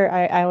mother.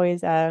 I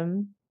always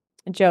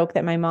joke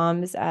that my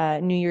mom's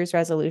New Year's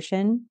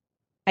resolution,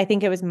 I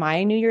think it was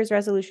my New Year's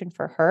resolution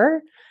for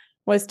her,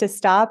 was to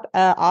stop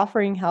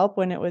offering help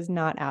when it was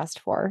not asked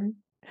for.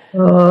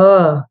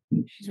 Oh,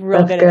 she's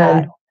real good at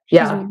that. She's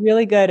Yeah.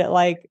 really good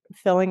at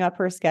filling up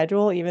her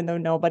schedule, even though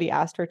nobody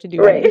asked her to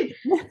do anything.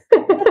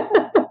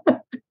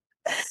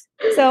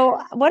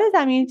 So what does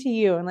that mean to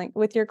you? And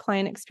with your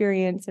client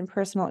experience and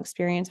personal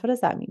experience, what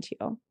does that mean to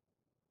you?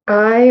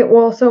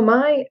 So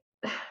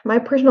my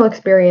personal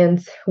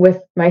experience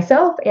with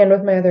myself and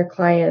with my other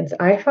clients,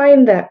 I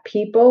find that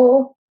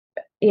people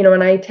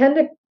and I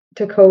tend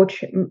to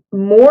coach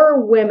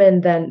more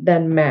women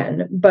than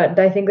men, but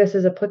I think this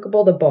is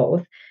applicable to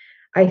both.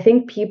 I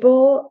think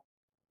people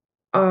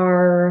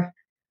are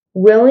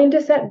willing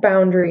to set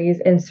boundaries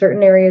in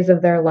certain areas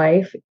of their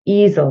life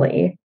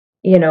easily,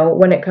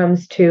 when it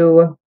comes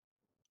to,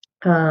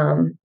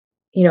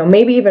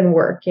 maybe even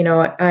work.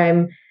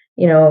 I'm,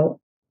 you know,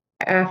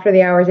 after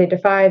the hours 8 to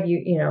 5,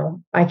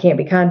 I can't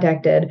be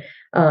contacted,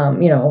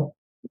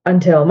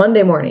 until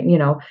Monday morning,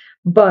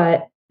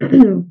 but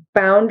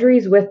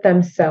boundaries with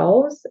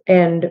themselves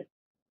and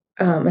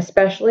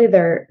especially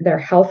their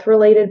health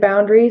related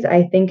boundaries,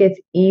 I think it's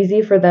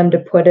easy for them to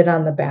put it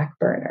on the back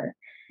burner.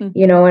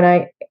 And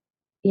I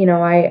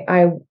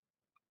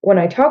when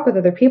I talk with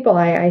other people,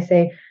 I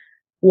say,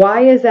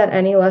 why is that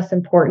any less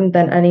important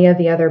than any of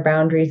the other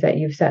boundaries that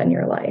you've set in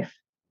your life?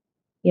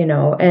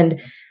 And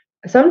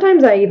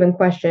sometimes I even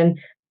question,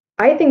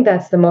 I think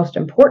that's the most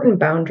important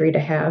boundary to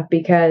have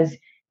because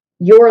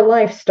your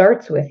life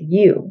starts with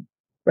you,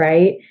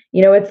 right?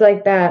 It's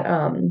like that,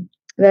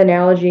 the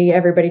analogy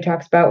everybody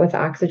talks about with the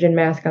oxygen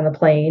mask on the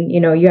plane.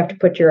 You have to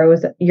put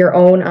your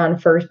own on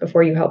first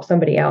before you help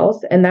somebody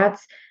else. And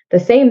that's the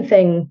same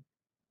thing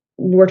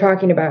we're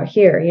talking about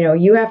here.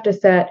 You have to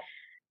set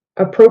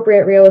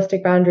appropriate,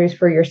 realistic boundaries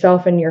for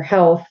yourself and your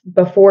health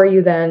before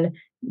you then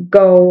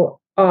go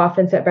off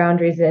and set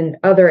boundaries in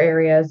other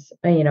areas,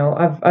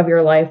 of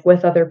your life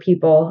with other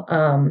people.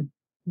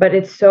 But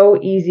it's so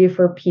easy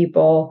for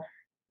people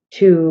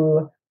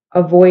to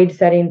avoid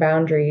setting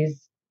boundaries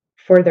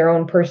for their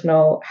own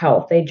personal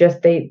health. They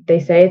say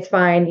it's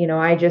fine.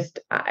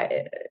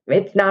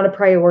 It's not a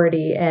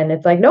priority. And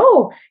it's like,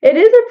 no, it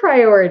is a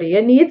priority.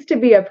 It needs to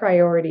be a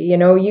priority.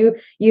 You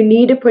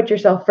need to put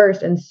yourself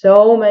first. And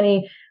so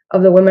many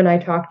of the women I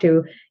talk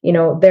to,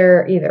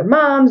 they're either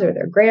moms or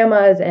they're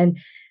grandmas, and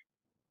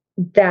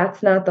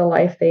that's not the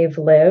life they've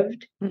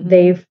lived.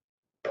 They've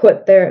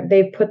put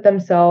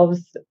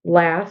themselves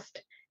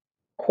last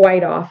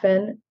quite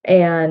often.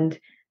 And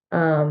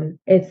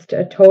it's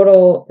a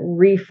total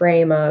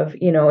reframe of,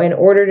 in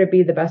order to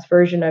be the best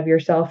version of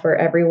yourself for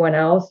everyone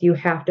else, you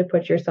have to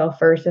put yourself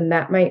first. And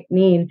that might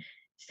mean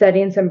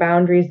setting some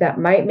boundaries that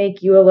might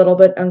make you a little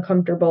bit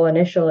uncomfortable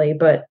initially,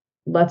 but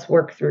let's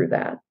work through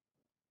that.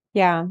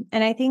 Yeah.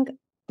 And I think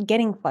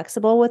getting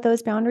flexible with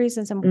those boundaries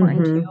is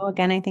important too.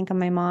 Again, I think of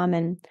my mom,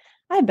 and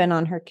I've been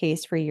on her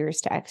case for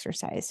years to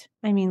exercise.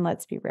 I mean,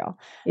 let's be real.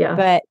 Yeah.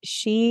 But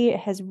she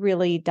has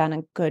really done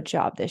a good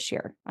job this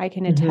year. I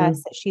can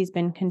attest that she's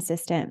been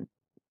consistent.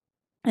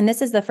 And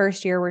this is the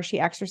first year where she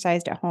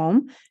exercised at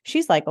home.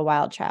 She's like a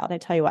wild child, I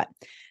tell you what.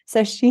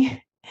 So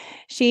she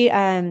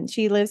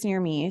lives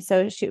near me.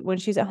 So when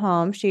she's at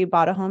home, she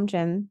bought a home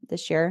gym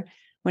this year.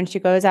 When she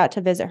goes out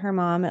to visit her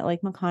mom at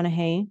Lake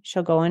McConaughey,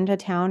 she'll go into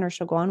town or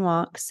she'll go on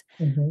walks.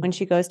 When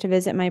she goes to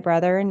visit my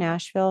brother in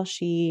Nashville,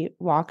 she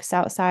walks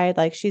outside.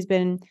 Like, she's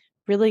been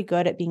really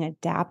good at being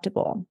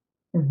adaptable.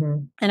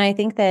 And I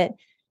think that,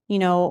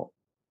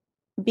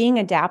 being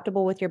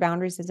adaptable with your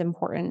boundaries is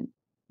important,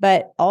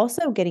 but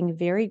also getting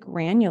very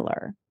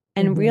granular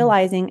and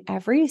realizing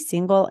every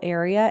single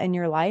area in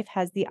your life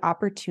has the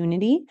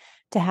opportunity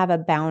to have a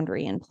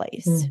boundary in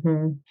place.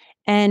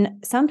 And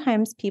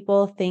sometimes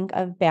people think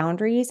of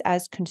boundaries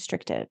as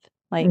constrictive,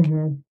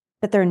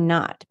 but they're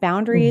not.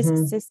 Boundaries,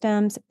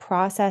 systems,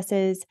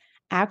 processes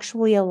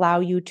actually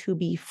allow you to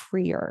be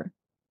freer.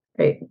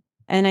 Right.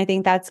 And I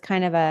think that's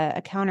kind of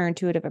a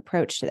counterintuitive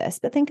approach to this.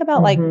 But think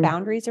about like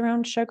boundaries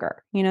around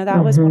sugar.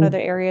 That was one of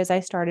the areas I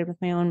started with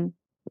my own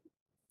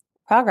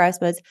progress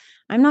was,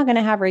 I'm not going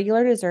to have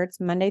regular desserts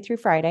Monday through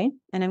Friday,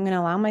 and I'm going to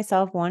allow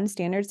myself one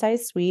standard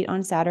size sweet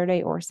on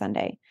Saturday or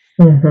Sunday.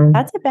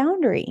 That's a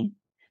boundary.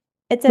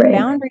 It's a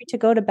boundary to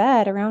go to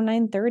bed around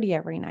 9:30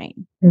 every night.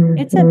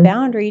 It's a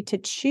boundary to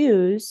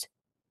choose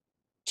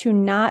to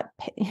not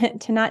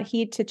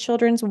heed to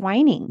children's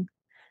whining.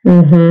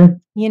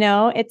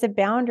 It's a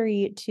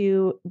boundary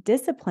to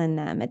discipline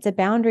them. It's a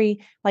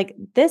boundary, like,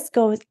 this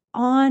goes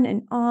on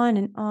and on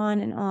and on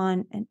and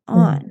on and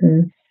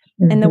on.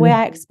 And the way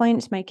I explain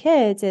it to my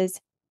kids is,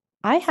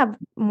 I have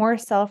more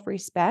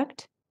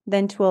self-respect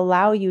than to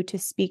allow you to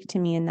speak to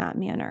me in that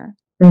manner.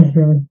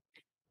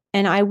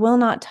 And I will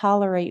not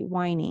tolerate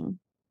whining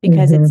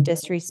because it's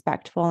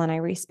disrespectful, and I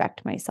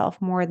respect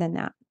myself more than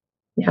that.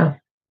 Yeah.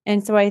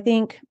 And so I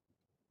think,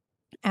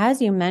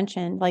 as you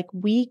mentioned,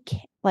 we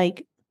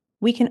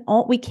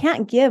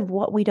can't give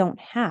what we don't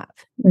have.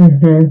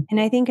 And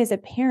I think as a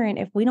parent,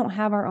 if we don't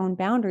have our own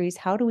boundaries,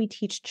 how do we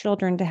teach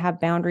children to have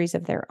boundaries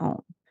of their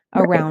own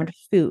around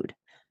food,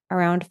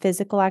 around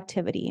physical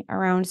activity,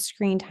 around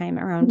screen time,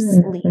 around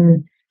sleep?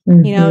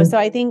 So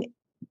I think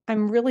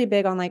I'm really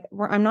big on,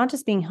 I'm not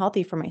just being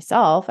healthy for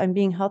myself, I'm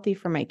being healthy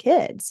for my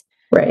kids,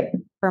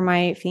 for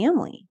my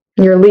family.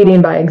 You're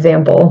leading by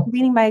example.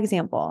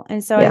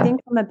 And so I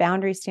think from a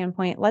boundary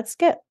standpoint, let's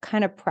get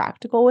kind of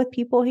practical with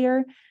people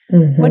here.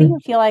 What do you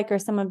feel like are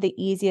some of the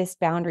easiest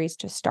boundaries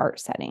to start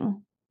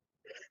setting?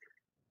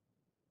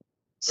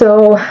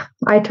 So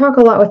I talk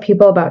a lot with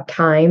people about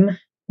time,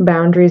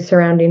 boundaries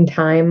surrounding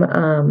time.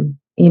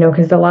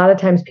 because a lot of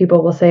times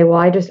people will say, well,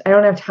 I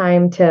don't have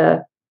time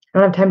to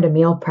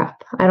meal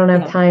prep. I don't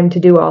have time to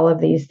do all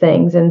of these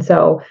things. And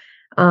so,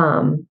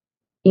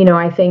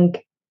 I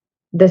think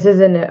this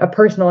isn't a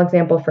personal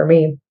example for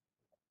me.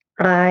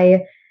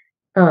 I,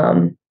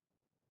 um,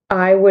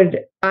 I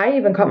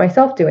even caught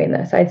myself doing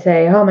this. I'd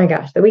say, oh my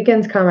gosh, the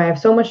weekends come. I have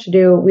so much to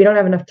do. We don't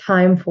have enough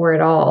time for it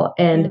all.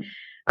 And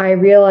I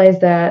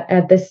realized that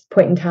at this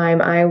point in time,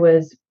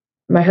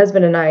 my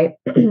husband and I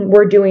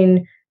were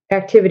doing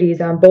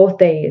activities on both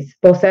days,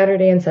 both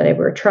Saturday and Sunday. We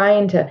were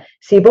trying to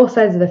see both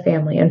sides of the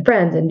family and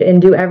friends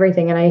and do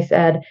everything. And I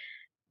said,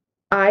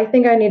 I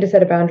think I need to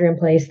set a boundary in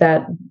place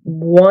that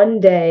one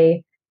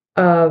day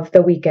of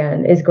the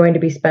weekend is going to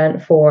be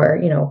spent for,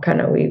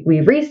 kind of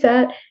we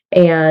reset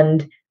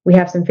and we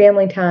have some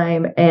family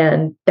time,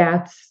 and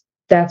that's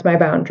my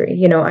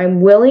boundary.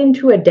 I'm willing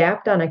to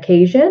adapt on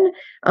occasion,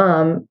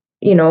 around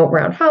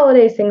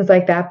holidays, things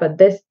like that, but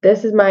this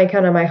is my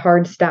kind of my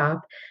hard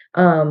stop.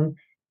 And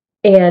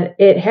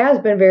it has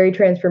been very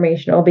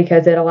transformational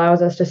because it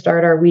allows us to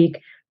start our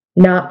week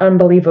not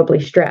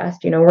unbelievably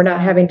stressed. We're not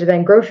having to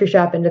then grocery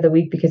shop into the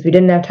week because we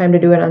didn't have time to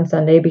do it on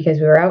Sunday because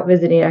we were out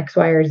visiting X,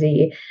 Y, or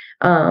Z.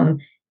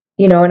 And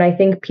I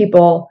think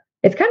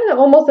it's kind of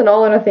almost an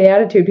all or nothing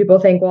attitude. People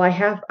think, well, I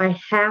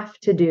have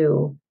to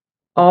do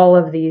all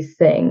of these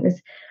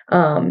things.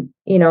 And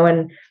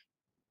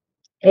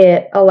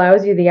it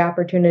allows you the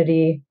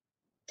opportunity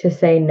to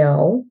say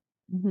no.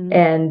 Mm-hmm.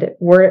 And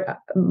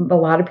a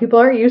lot of people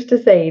are used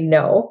to saying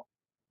no,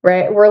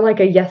 right? We're like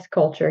a yes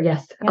culture.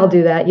 Yes, I'll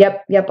do that.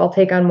 Yep. I'll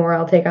take on more.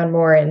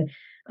 And,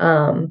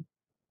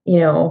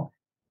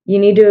 you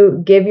need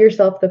to give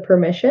yourself the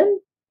permission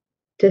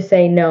to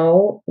say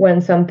no when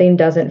something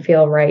doesn't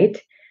feel right.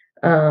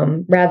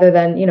 Rather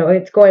than,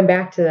 it's going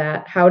back to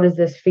that. How does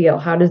this feel?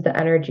 How does the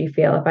energy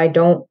feel?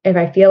 If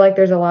I feel like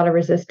there's a lot of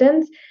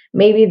resistance,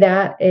 maybe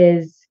that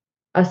is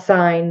a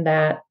sign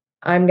that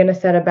I'm going to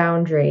set a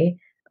boundary.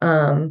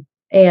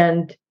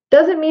 And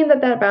doesn't mean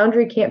that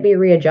boundary can't be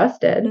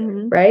readjusted,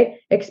 mm-hmm. right?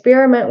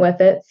 Experiment with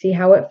it, see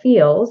how it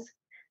feels,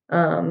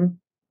 and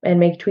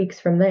make tweaks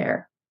from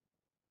there.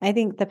 I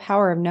think the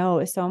power of no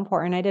is so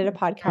important. I did a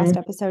podcast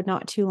episode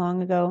not too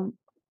long ago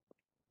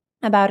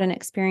about an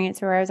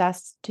experience where I was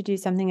asked to do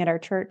something at our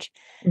church,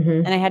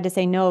 and I had to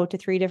say no to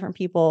 3 different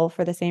people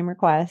for the same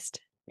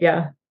request.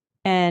 Yeah.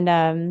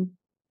 And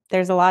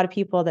there's a lot of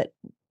people that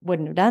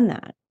wouldn't have done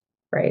that.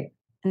 Right.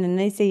 And then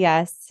they say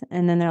yes.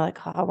 And then they're like,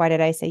 oh, why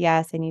did I say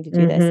yes? I need to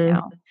do this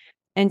now.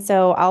 And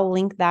so I'll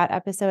link that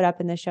episode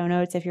up in the show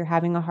notes. If you're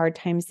having a hard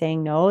time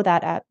saying no,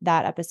 that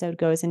episode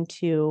goes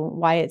into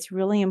why it's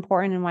really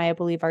important and why I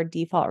believe our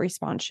default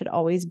response should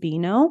always be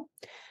no.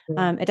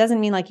 It doesn't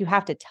mean like you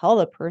have to tell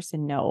the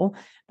person no,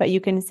 but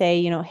you can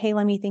say, hey,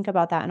 let me think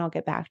about that and I'll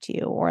get back to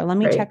you, or let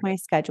me check my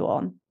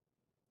schedule.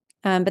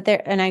 But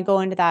I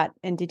go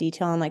into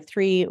detail on like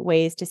 3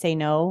 ways to say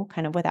no,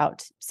 kind of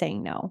without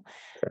saying no.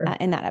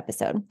 In that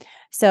episode.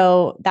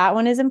 So that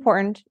one is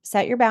important.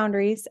 Set your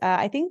boundaries.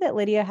 I think that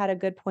Lydia had a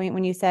good point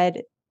when you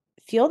said,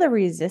 feel the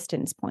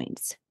resistance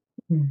points.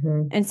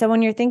 Mm-hmm. And so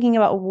when you're thinking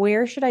about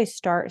where should I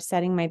start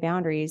setting my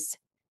boundaries,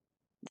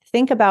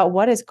 think about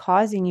what is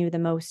causing you the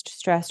most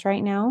stress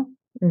right now.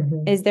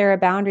 Mm-hmm. Is there a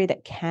boundary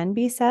that can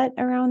be set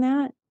around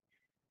that?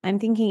 I'm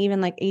thinking even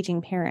like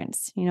aging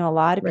parents. A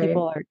lot of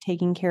people are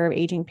taking care of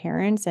aging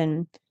parents,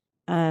 and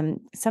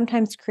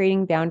sometimes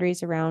creating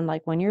boundaries around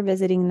like when you're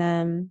visiting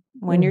them,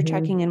 when you're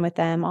checking in with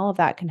them, all of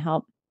that can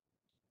help.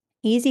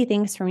 Easy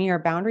things for me are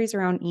boundaries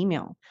around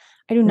email.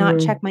 I do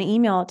not check my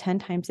email 10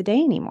 times a day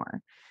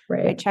anymore.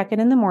 Right. I check it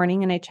in the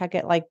morning and I check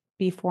it like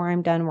before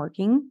I'm done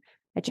working.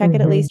 I check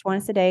it at least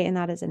once a day, and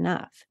that is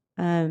enough.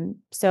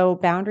 So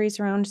boundaries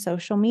around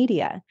social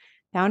media,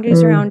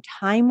 boundaries around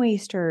time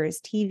wasters,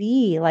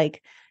 TV,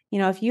 like,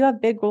 if you have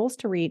big goals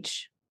to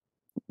reach,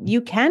 you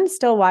can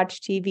still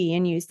watch TV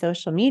and use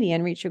social media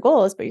and reach your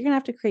goals, but you're going to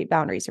have to create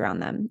boundaries around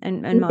them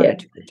and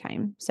monitor your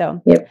time.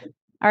 So,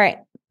 all right.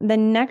 The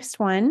next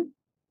one,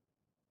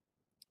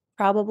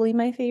 probably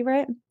my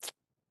favorite,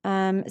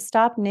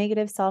 stop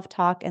negative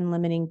self-talk and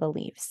limiting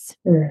beliefs.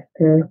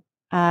 Huge.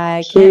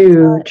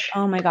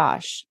 Oh my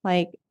gosh.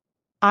 Like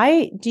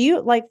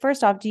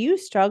first off, do you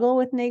struggle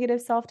with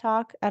negative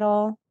self-talk at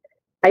all?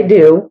 I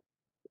do.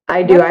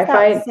 What does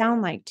that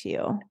sound like to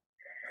you?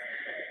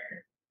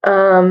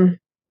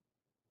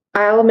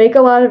 I'll make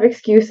a lot of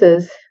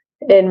excuses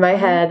in my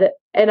head,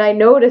 and I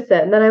notice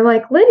it, and then I'm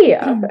like,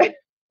 Lydia,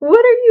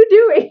 what are you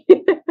doing?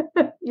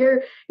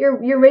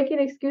 you're making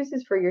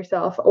excuses for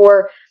yourself.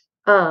 Or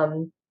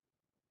a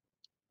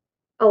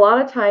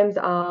lot of times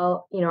I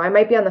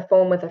might be on the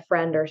phone with a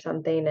friend or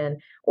something,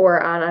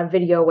 or on a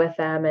video with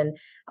them, and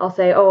I'll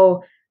say,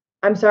 oh,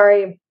 I'm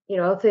sorry,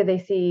 let's say they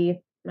see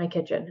my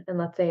kitchen, and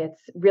let's say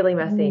it's really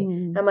messy.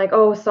 I'm like,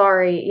 oh,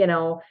 sorry,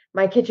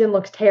 my kitchen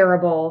looks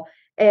terrible.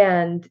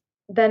 And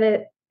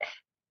then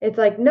it's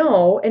like,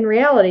 no, in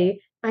reality,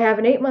 I have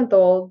an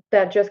 8-month-old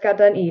that just got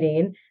done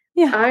eating.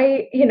 Yeah.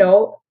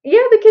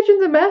 The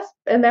kitchen's a mess,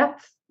 and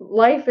that's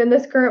life in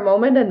this current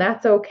moment, and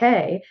that's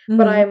okay.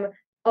 But I'm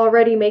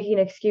already making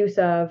excuse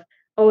of,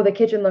 oh, the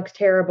kitchen looks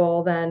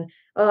terrible, then,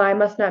 oh, I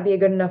must not be a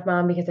good enough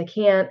mom because I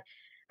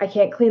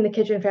can't clean the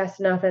kitchen fast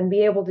enough and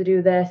be able to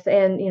do this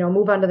and,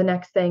 move on to the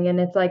next thing. And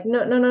it's like,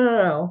 no, no, no,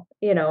 no,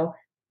 no.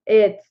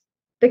 It's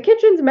the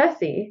kitchen's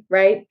messy,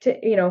 right?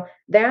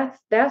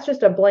 That's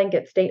just a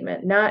blanket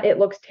statement, not it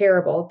looks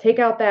terrible. Take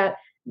out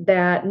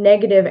that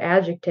negative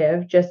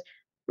adjective. Just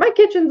my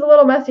kitchen's a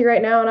little messy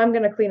right now and I'm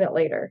going to clean it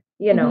later,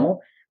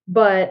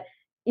 But,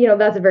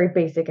 that's a very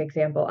basic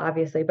example,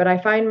 obviously. But I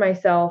find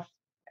myself,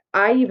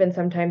 I even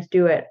sometimes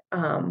do it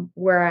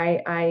where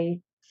I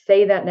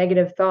say that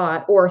negative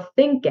thought or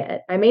think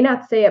it. I may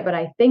not say it, but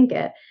I think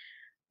it.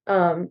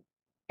 And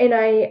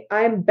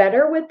I'm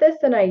better with this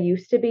than I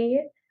used to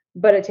be,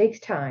 but it takes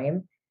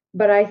time.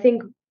 But I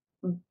think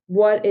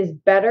what is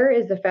better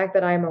is the fact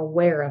that I'm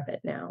aware of it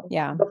now.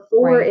 Yeah.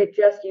 Before, right. it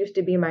just used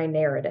to be my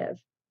narrative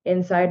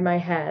inside my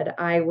head.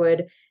 I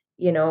would,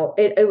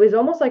 it was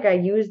almost like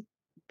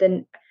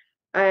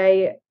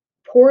I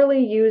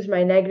poorly used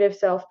my negative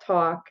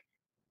self-talk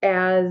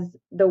as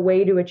the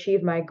way to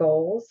achieve my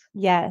goals.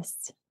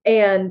 Yes.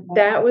 And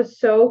that was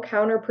so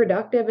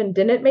counterproductive and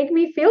didn't make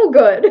me feel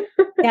good.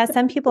 Yeah.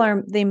 Some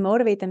people they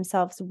motivate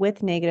themselves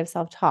with negative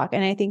self-talk.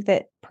 And I think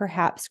that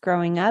perhaps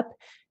growing up,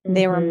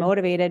 they were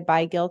motivated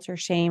by guilt or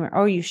shame, or,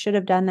 oh, you should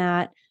have done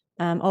that.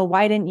 Oh,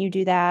 why didn't you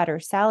do that? Or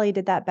Sally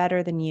did that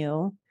better than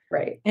you.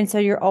 Right. And so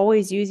you're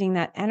always using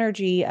that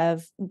energy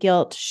of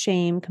guilt,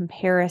 shame,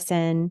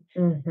 comparison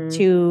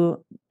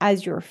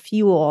as your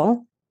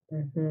fuel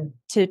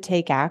to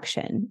take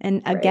action.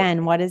 And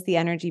again, what is the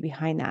energy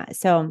behind that?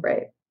 So,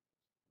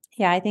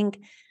 yeah, I think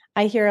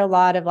I hear a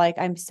lot of like,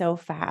 I'm so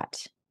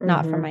fat,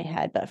 not from my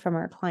head, but from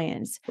our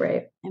clients.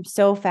 Right. I'm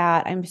so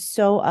fat. I'm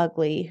so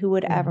ugly. Who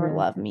would ever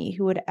love me?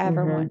 Who would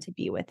ever want to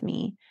be with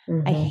me?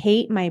 I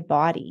hate my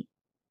body.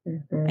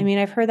 I mean,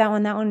 I've heard that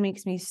one. That one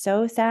makes me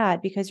so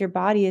sad because your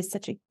body is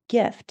such a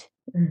gift.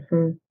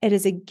 It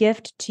is a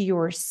gift to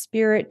your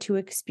spirit to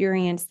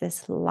experience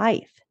this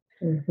life.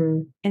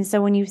 And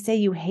so when you say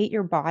you hate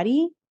your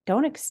body,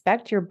 don't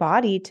expect your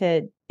body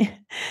to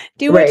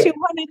do what you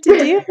want it to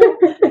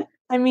do.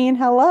 I mean,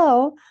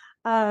 hello.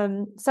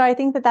 So I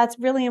think that that's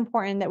really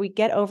important that we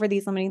get over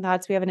these limiting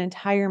thoughts. We have an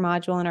entire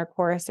module in our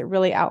course that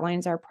really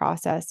outlines our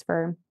process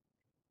for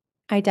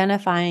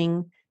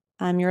identifying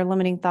your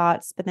limiting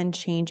thoughts, but then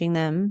changing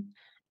them.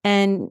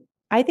 And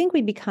I think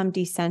we become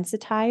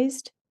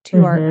desensitized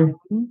to our own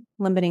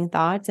limiting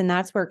thoughts. And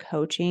that's where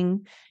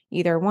coaching,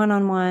 either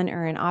one-on-one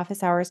or in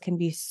office hours, can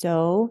be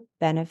so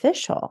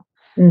beneficial.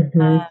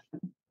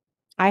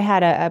 I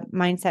had a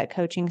mindset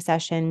coaching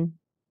session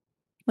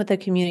with a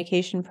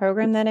communication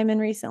program that I'm in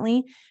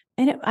recently.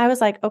 And I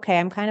was like, okay,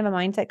 I'm kind of a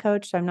mindset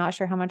coach, so I'm not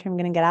sure how much I'm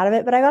going to get out of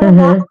it, but I got a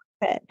lot of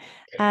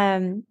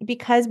it.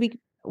 Because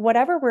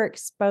whatever we're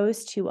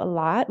exposed to a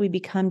lot, we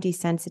become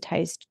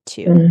desensitized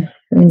to.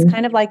 It's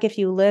kind of like if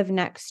you live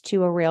next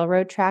to a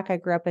railroad track. I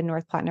grew up in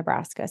North Platte,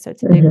 Nebraska, so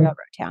it's a big railroad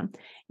town.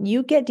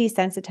 You get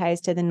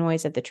desensitized to the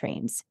noise of the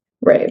trains.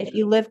 Right. If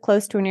you live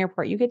close to an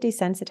airport, you get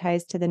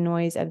desensitized to the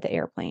noise of the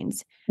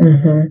airplanes.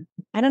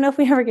 I don't know if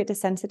we ever get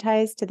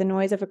desensitized to the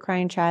noise of a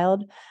crying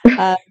child.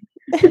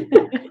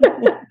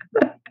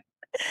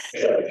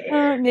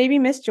 Maybe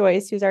Miss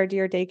Joyce, who's our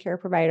dear daycare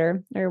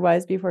provider, or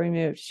was before we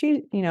moved.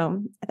 She,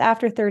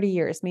 after 30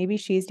 years, maybe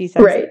she's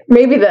desensitized. Right.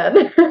 Maybe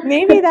then.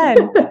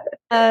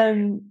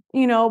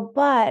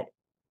 But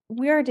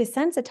we are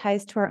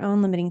desensitized to our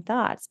own limiting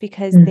thoughts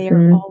because they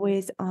are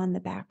always on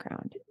the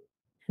background.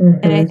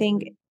 And I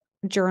think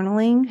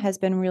journaling has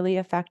been really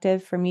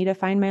effective for me to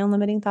find my own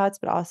limiting thoughts,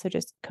 but also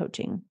just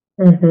coaching.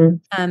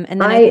 And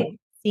then I think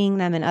seeing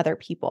them in other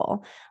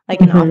people, like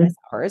in office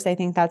hours. I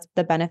think that's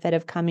the benefit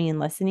of coming and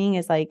listening,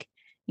 is like,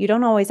 you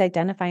don't always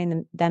identify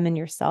them in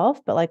yourself,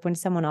 but like when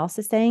someone else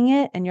is saying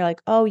it and you're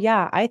like, oh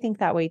yeah, I think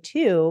that way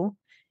too.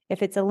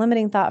 If it's a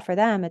limiting thought for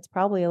them, it's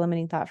probably a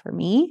limiting thought for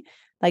me.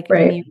 Like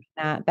when you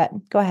that, but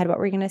go ahead. What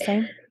were you going to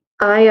say?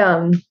 I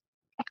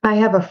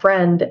have a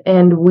friend,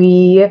 and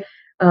we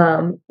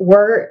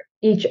we're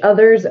each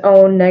other's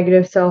own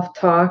negative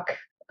self-talk,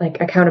 like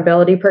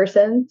accountability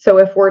person. So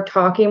if we're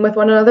talking with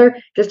one another,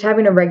 just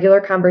having a regular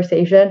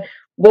conversation,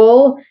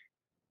 we'll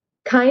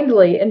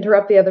kindly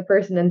interrupt the other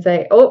person and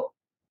say, oh,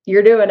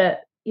 you're doing it,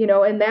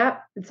 and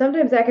that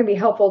sometimes that can be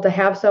helpful to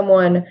have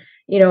someone,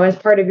 as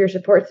part of your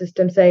support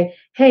system, say,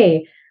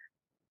 hey,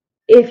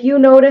 if you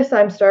notice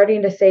I'm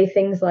starting to say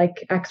things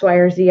like X, Y,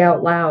 or Z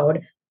out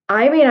loud,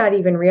 I may not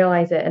even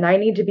realize it, and I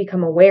need to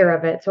become aware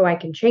of it so I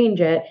can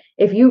change it.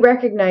 If you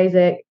recognize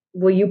it,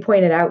 will you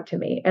point it out to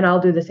me? And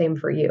I'll do the same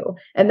for you.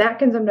 And that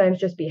can sometimes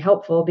just be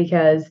helpful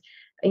because,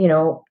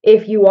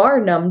 if you are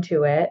numb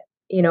to it,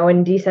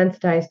 and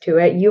desensitized to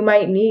it, you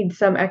might need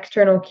some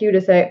external cue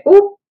to say,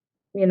 oh,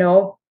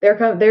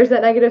 there's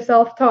that negative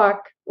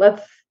self-talk.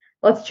 Let's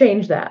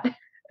change that.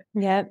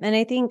 Yeah. And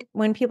I think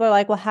when people are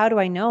like, well, how do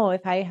I know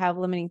if I have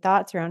limiting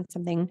thoughts around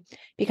something?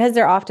 Because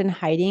they're often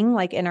hiding,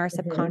 like in our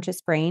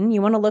subconscious brain.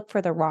 You want to look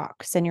for the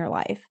rocks in your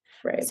life.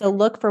 Right. So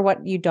look for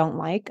what you don't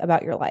like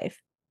about your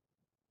life.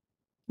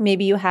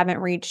 Maybe you haven't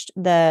reached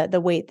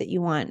the weight that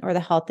you want, or the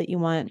health that you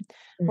want,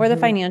 or the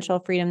financial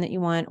freedom that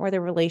you want, or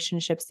the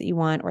relationships that you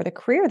want, or the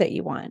career that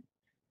you want.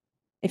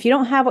 If you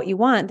don't have what you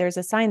want, there's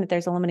a sign that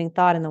there's a limiting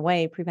thought in the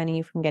way preventing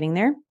you from getting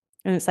there.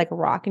 And it's like a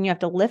rock, and you have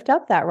to lift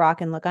up that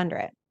rock and look under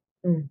it.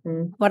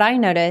 What I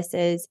notice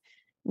is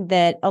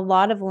that a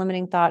lot of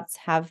limiting thoughts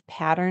have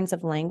patterns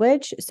of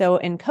language. So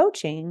in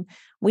coaching,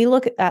 we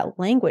look at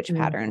language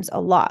patterns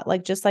a lot,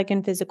 like just like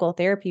in physical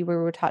therapy,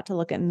 where we're taught to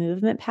look at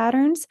movement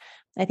patterns.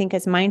 I think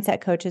as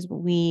mindset coaches,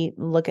 we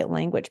look at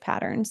language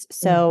patterns.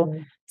 So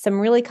some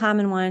really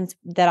common ones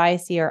that I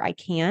see are I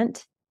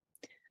can't,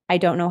 I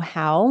don't know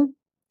how,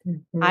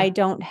 I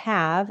don't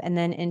have, and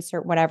then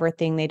insert whatever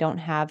thing they don't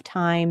have: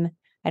 time,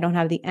 I don't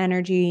have the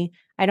energy,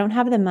 I don't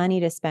have the money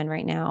to spend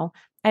right now,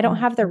 I don't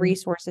have the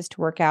resources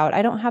to work out,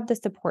 I don't have the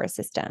support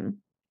system.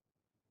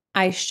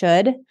 I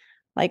should,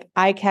 like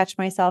I catch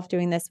myself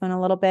doing this one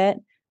a little bit,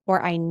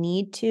 or I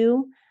need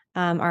to,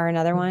 are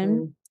another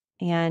one.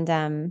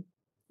 And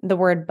the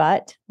word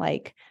but,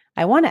 like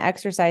I want to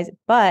exercise,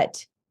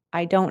 but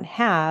I don't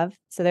have.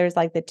 So there's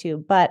like the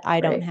two, but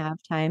I don't have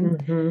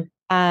time.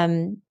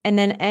 And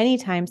then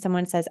anytime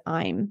someone says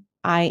I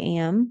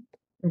am,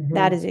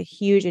 that is a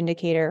huge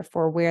indicator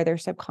for where their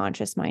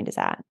subconscious mind is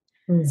at.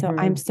 So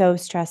I'm so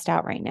stressed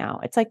out right now.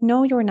 It's like,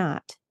 no, you're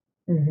not.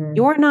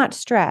 You're not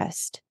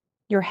stressed.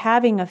 You're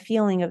having a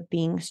feeling of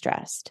being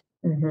stressed.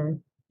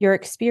 You're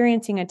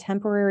experiencing a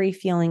temporary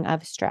feeling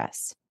of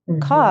stress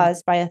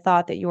caused by a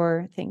thought that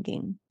you're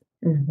thinking.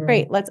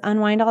 Great. Let's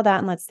unwind all that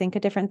and let's think a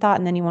different thought.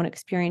 And then you won't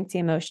experience the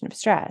emotion of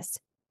stress.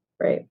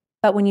 Right.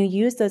 But when you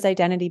use those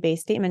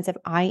identity-based statements of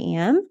I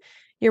am,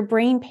 your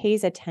brain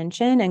pays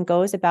attention and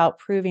goes about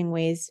proving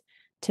ways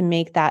to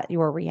make that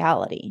your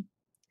reality.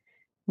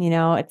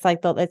 It's like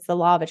it's the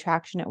law of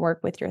attraction at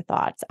work with your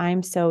thoughts.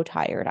 I'm so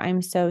tired.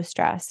 I'm so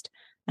stressed.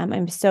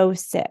 I'm so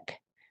sick.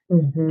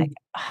 Like,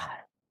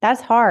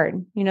 that's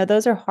hard.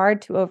 Those are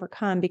hard to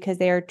overcome because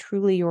they are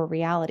truly your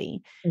reality.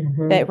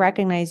 But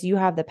recognize you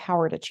have the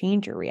power to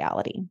change your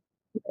reality.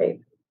 Right.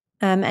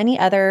 Any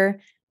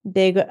other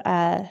big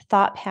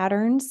thought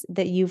patterns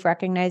that you've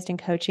recognized in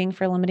coaching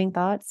for limiting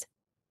thoughts?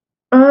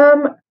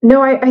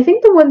 No, I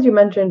think the ones you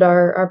mentioned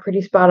are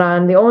pretty spot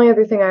on. The only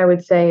other thing I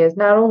would say is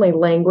not only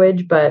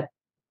language, but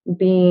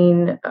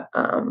being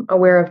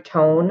aware of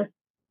tone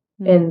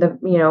in the,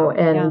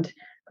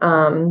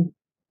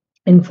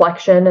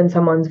 inflection in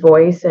someone's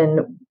voice.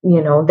 And,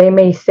 they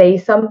may say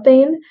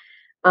something,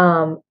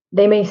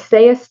 they may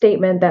say a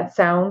statement that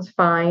sounds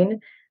fine,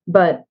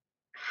 but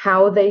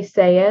how they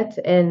say it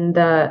and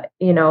the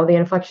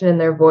inflection in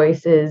their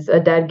voice is a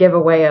dead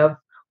giveaway of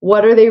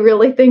what are they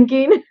really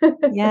thinking?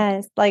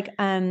 Yes. Like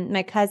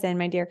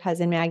my dear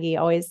cousin Maggie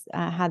always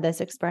had this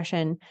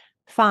expression,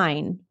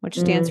 fine, which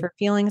stands for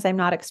feelings I'm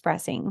not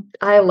expressing.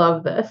 I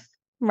love this.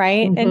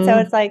 Right. And so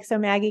it's like, so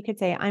Maggie could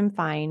say, I'm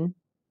fine.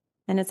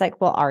 And it's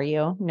like, well, are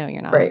you? No,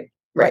 you're not.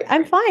 Right.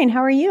 I'm fine.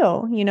 How are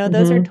you?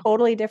 Those are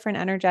totally different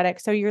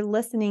energetics. So you're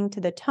listening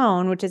to the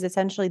tone, which is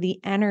essentially the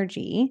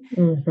energy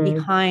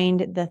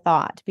behind the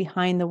thought,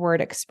 behind the word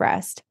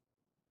expressed.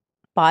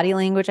 Body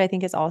language, I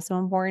think, is also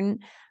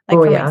important.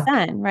 Like my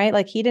son, right?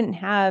 Like he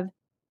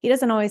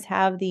doesn't always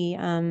have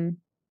the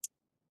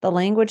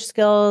language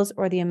skills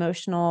or the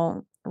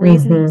emotional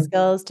reasoning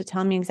skills to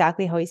tell me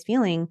exactly how he's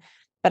feeling,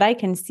 but I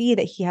can see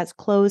that he has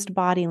closed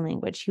body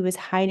language. He was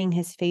hiding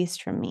his face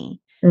from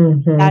me.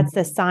 That's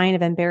the sign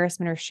of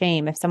embarrassment or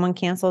shame. If someone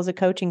cancels a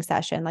coaching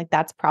session, like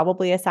that's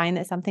probably a sign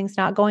that something's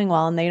not going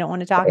well and they don't want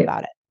to talk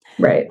about it.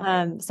 Right.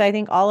 So I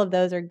think all of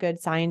those are good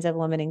signs of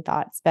limiting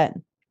thoughts, but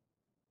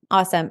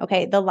awesome.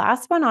 Okay. The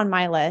last one on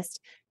my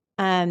list,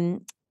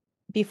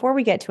 before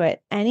we get to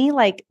it, any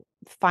like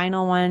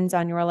final ones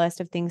on your list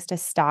of things to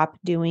stop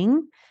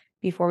doing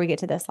before we get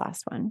to this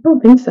last one? I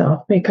don't think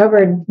so. We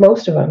covered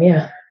most of them.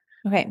 Yeah.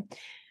 Okay.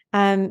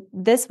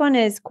 This one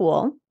is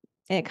cool.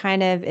 It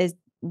kind of is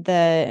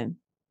the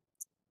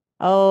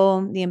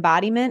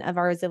embodiment of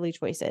our Zivli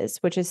choices,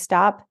 which is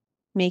stop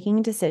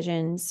making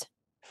decisions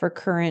for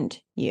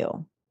current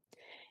you.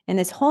 And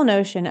this whole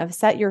notion of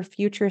set your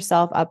future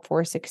self up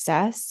for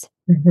success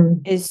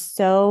is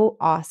so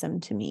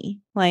awesome to me.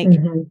 Like,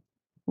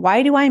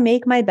 why do I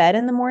make my bed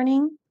in the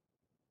morning?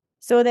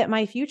 So that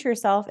my future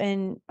self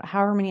in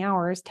however many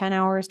hours, 10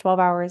 hours, 12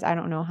 hours, I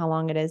don't know how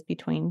long it is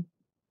between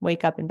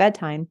wake up and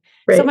bedtime.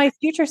 Right. So my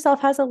future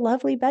self has a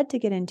lovely bed to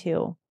get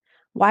into.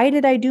 Why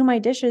did I do my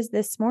dishes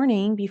this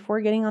morning before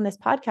getting on this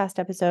podcast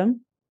episode?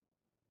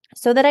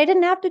 So that I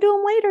didn't have to do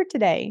them later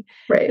today.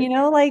 Right.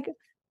 Like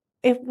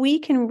if we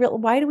can,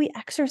 why do we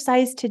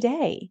exercise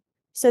today?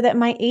 So that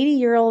my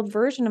 80-year-old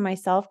version of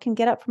myself can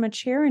get up from a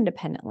chair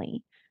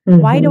independently.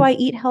 Why do I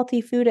eat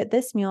healthy food at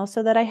this meal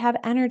so that I have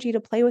energy to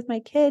play with my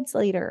kids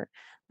later?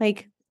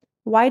 Like,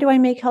 why do I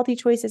make healthy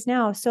choices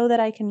now so that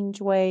I can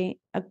enjoy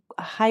a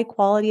high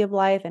quality of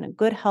life and a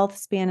good health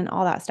span and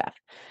all that stuff?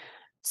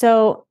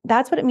 So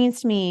that's what it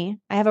means to me.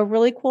 I have a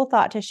really cool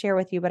thought to share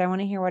with you, but I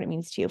want to hear what it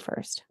means to you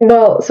first.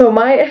 Well, so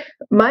my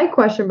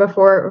question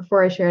before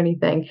I share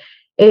anything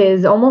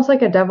is almost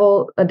like a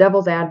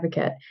devil's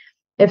advocate.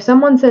 if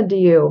someone said to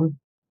you,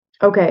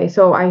 okay,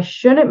 so I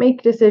shouldn't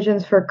make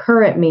decisions for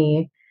current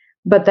me,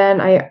 but then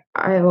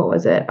what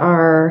was it?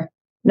 Our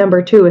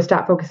number 2 is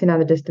stop focusing on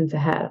the distance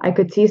ahead. I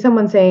could see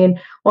someone saying,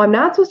 well, I'm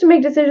not supposed to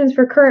make decisions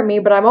for current me,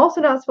 but I'm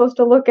also not supposed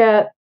to look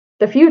at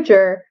the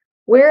future.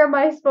 Where am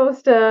I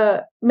supposed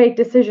to make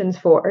decisions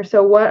for?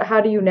 So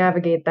how do you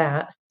navigate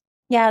that?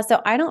 Yeah.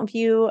 So I don't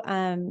view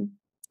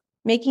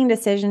making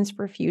decisions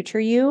for future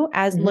you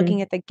as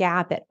looking at the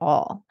gap at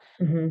all.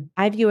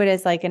 I view it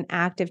as like an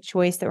active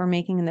choice that we're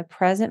making in the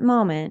present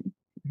moment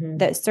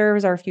that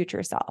serves our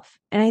future self.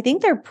 And I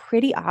think they're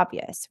pretty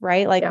obvious,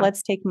 right? Like,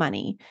 let's take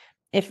money.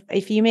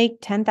 If you make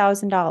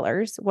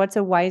 $10,000, what's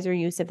a wiser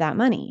use of that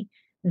money?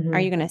 Are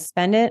you going to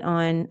spend it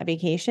on a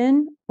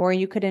vacation, or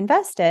you could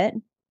invest it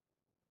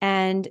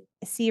and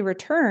see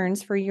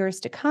returns for years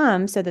to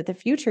come so that the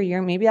future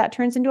year, maybe that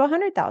turns into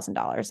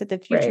 $100,000 that the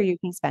future you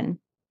can spend.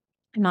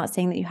 I'm not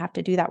saying that you have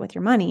to do that with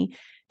your money,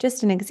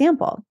 just an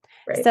example.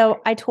 Right.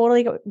 So I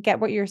totally get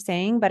what you're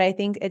saying, but I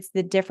think it's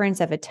the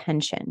difference of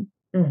attention.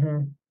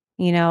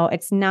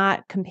 It's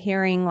not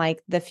comparing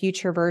like the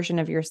future version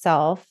of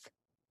yourself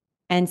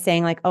and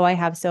saying like, oh, I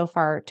have so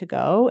far to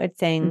go. It's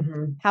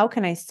saying, how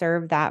can I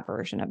serve that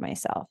version of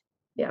myself?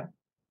 Yeah.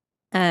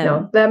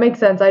 No, that makes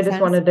sense. I just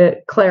wanted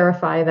to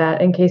clarify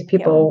that in case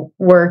people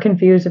were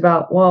confused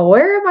about, well,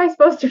 where am I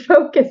supposed to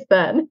focus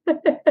then?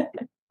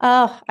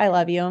 Oh, I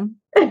love you.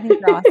 I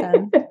think you're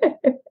awesome.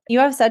 You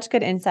have such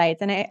good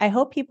insights. And I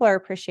hope people are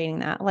appreciating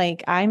that.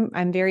 Like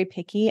I'm very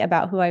picky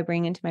about who I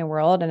bring into my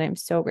world. And I'm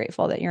so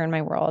grateful that you're in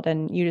my world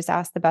and you just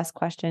ask the best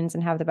questions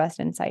and have the best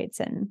insights.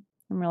 And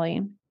I'm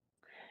really,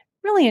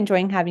 really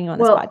enjoying having you on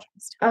this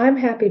podcast. I'm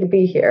happy to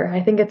be here.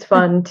 I think it's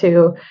fun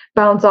to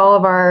bounce all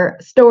of our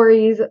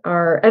stories,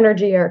 our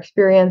energy, our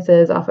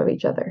experiences off of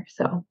each other.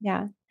 So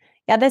yeah.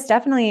 Yeah, this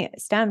definitely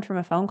stemmed from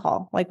a phone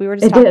call. Like we were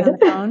just talking on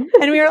the phone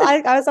and we were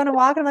like, I was on a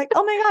walk and I'm like,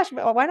 oh my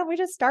gosh, why don't we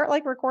just start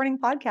like recording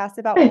podcasts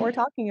about what we're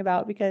talking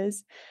about?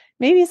 Because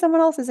maybe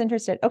someone else is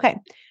interested. Okay.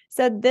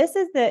 So this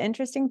is the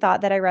interesting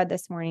thought that I read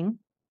this morning.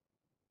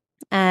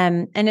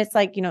 And it's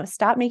like,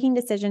 stop making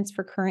decisions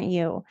for current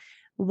you.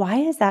 Why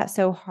is that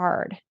so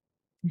hard?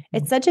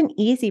 It's such an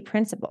easy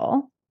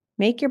principle.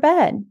 Make your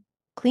bed,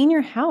 clean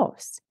your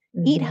house,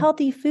 eat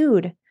healthy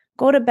food,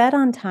 go to bed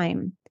on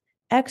time,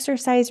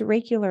 exercise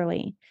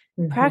regularly,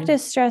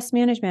 practice stress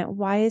management.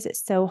 Why is it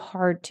so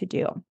hard to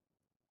do?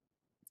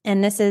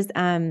 And this is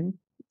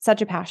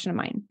such a passion of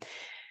mine.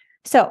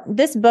 So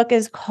this book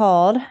is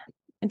called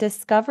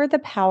Discover the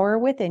Power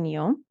Within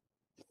You,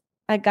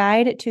 A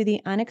Guide to the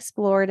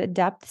Unexplored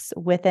Depths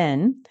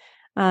Within,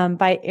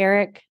 by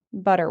Eric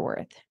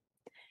Butterworth.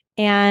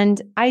 And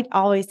I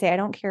always say, I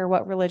don't care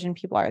what religion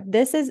people are.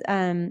 This is,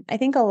 I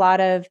think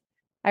I've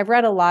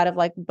read a lot of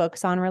like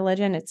books on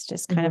religion. It's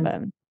just kind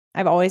of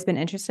I've always been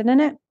interested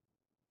in it.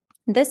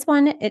 This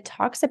one, it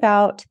talks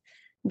about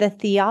the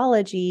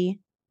theology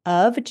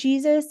of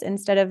Jesus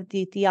instead of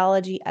the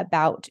theology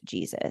about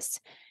Jesus.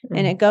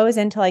 And it goes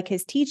into like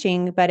his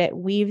teaching, but it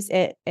weaves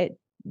it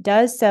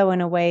does so in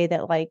a way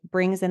that like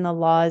brings in the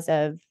laws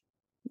of,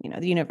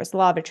 the universe, the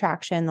law of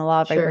attraction, the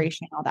law of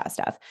vibration, all that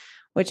stuff,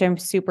 which I'm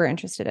super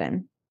interested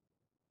in.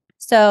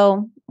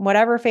 So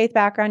whatever faith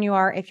background you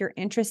are, if you're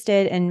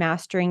interested in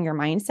mastering your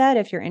mindset,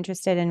 if you're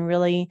interested in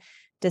really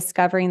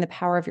discovering the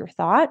power of your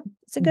thought,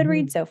 it's a good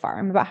read so far.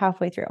 I'm about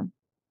halfway through.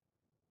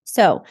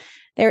 So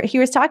he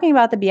was talking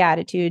about the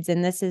Beatitudes,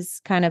 and this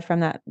is kind of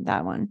from that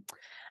one.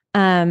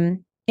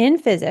 In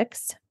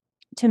physics,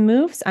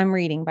 I'm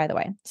reading, by the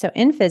way. So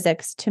in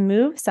physics, to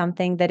move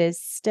something that is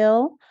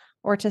still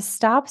or to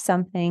stop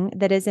something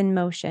that is in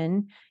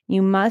motion,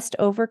 you must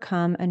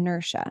overcome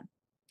inertia.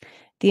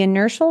 The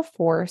inertial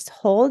force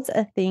holds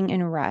a thing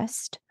in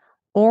rest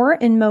or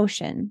in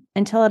motion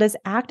until it is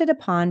acted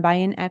upon by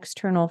an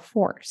external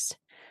force.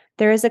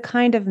 There is a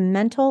kind of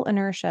mental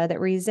inertia that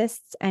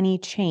resists any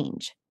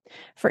change.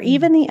 For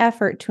even the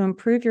effort to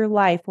improve your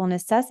life will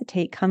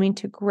necessitate coming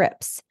to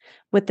grips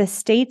with the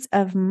states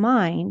of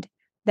mind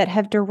that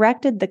have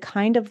directed the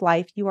kind of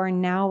life you are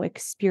now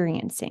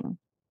experiencing.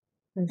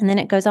 And then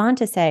it goes on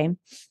to say,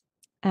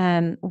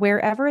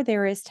 wherever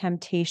there is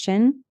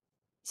temptation,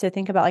 so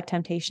think about like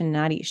temptation,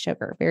 not eat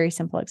sugar, very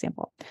simple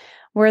example.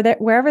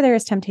 Wherever there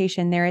is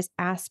temptation, there is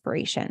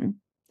aspiration.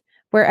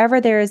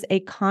 Wherever there is a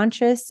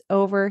conscious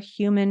over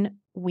human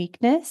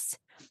weakness,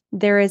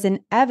 there is an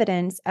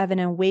evidence of an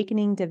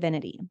awakening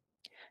divinity.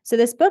 So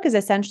this book is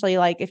essentially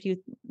like, if you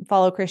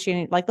follow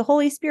Christianity, like the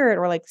Holy Spirit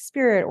or like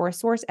spirit or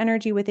source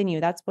energy within you,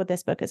 that's what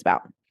this book is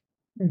about.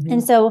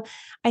 And so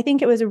I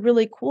think it was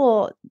really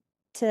cool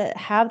to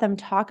have them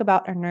talk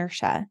about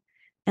inertia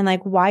and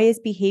like, why is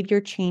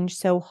behavior change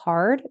so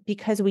hard?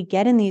 Because we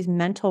get in these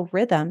mental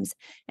rhythms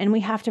and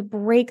we have to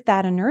break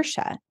that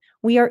inertia.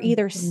 We are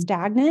either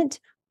stagnant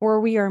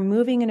or we are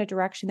moving in a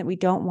direction that we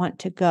don't want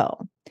to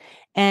go.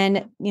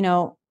 And,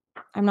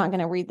 I'm not going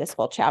to read this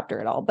whole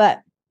chapter at all,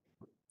 but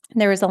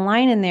there was a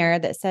line in there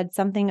that said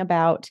something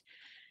about,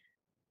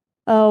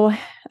 I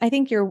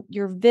think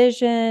your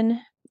vision.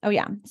 Oh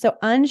yeah. So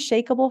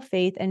unshakable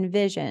faith and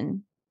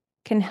vision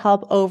can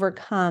help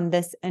overcome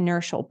this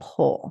inertial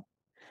pull.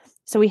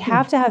 So we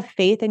have to have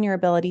faith in your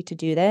ability to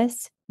do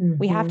this.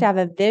 We have to have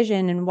a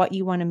vision in what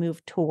you want to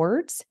move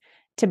towards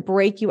to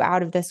break you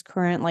out of this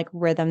current like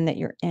rhythm that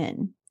you're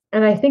in.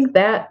 And I think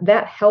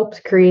that helps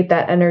create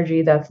that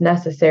energy that's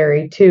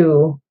necessary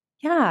to.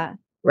 Yeah.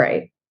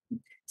 Right.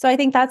 So I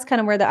think that's kind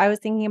of where I was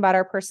thinking about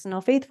our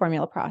personal faith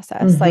formula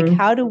process. Like,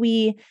 how do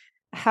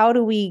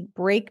we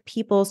break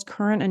people's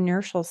current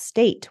inertial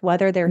state,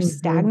 whether they're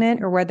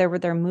stagnant or whether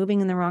they're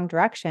moving in the wrong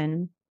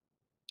direction?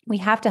 We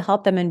have to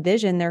help them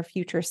envision their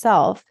future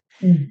self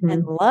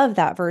and love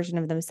that version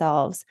of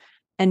themselves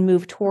and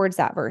move towards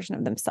that version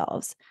of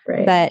themselves.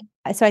 Right. But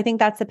so I think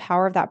that's the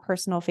power of that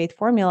personal faith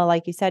formula.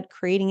 Like you said,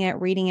 creating it,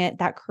 reading it,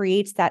 that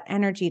creates that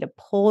energy to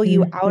pull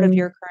you out of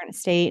your current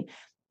state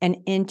and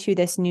into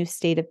this new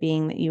state of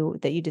being that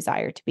you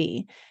desire to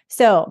be.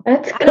 So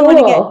that's I cool. don't want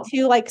to get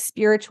too like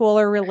spiritual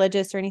or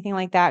religious or anything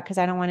like that, because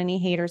I don't want any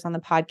haters on the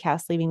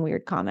podcast leaving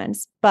weird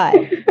comments, but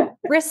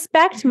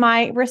respect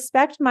my words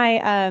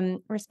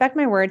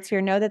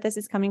here. Know that this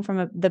is coming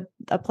from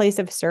a place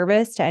of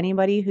service to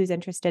anybody who's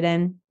interested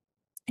in.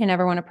 I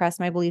never want to press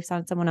my beliefs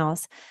on someone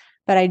else,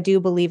 but I do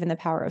believe in the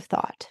power of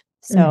thought.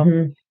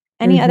 So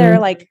any other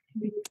like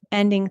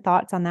ending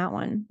thoughts on that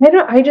one?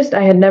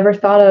 I had never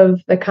thought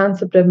of the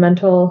concept of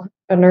mental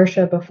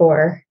inertia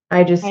before.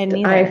 I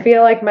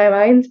feel like my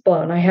mind's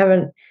blown. I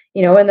haven't,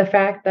 and the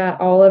fact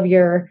that all of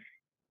your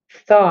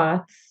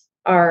thoughts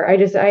are,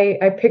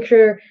 I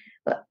picture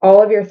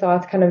all of your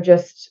thoughts kind of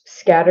just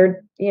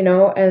scattered,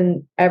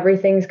 and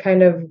everything's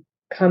kind of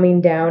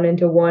coming down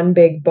into one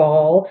big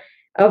ball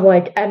of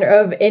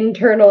of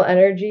internal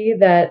energy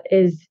that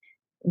is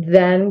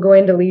then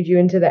going to lead you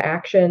into the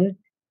action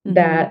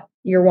that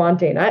you're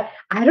wanting.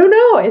 I don't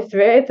know. It's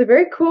a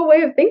very cool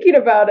way of thinking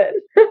about it.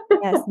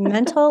 Yes,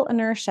 mental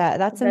inertia.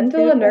 That's some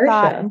mental food inertia. For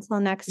thought until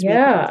next week.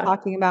 We're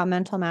talking about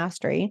mental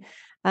mastery.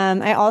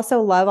 I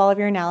also love all of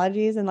your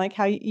analogies and like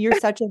how you're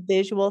such a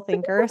visual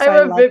thinker.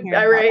 So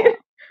right.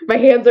 My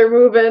hands are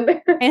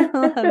moving. I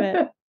love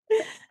it.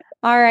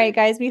 All right,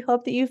 guys. We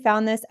hope that you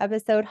found this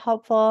episode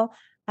helpful.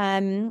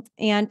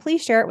 And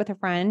please share it with a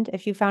friend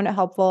if you found it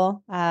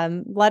helpful.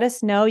 Let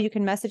us know. You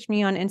can message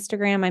me on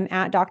Instagram. I'm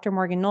at Dr.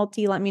 Morgan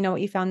Nolte. Let me know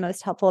what you found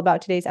most helpful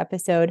about today's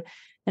episode,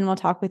 and we'll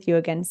talk with you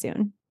again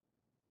soon.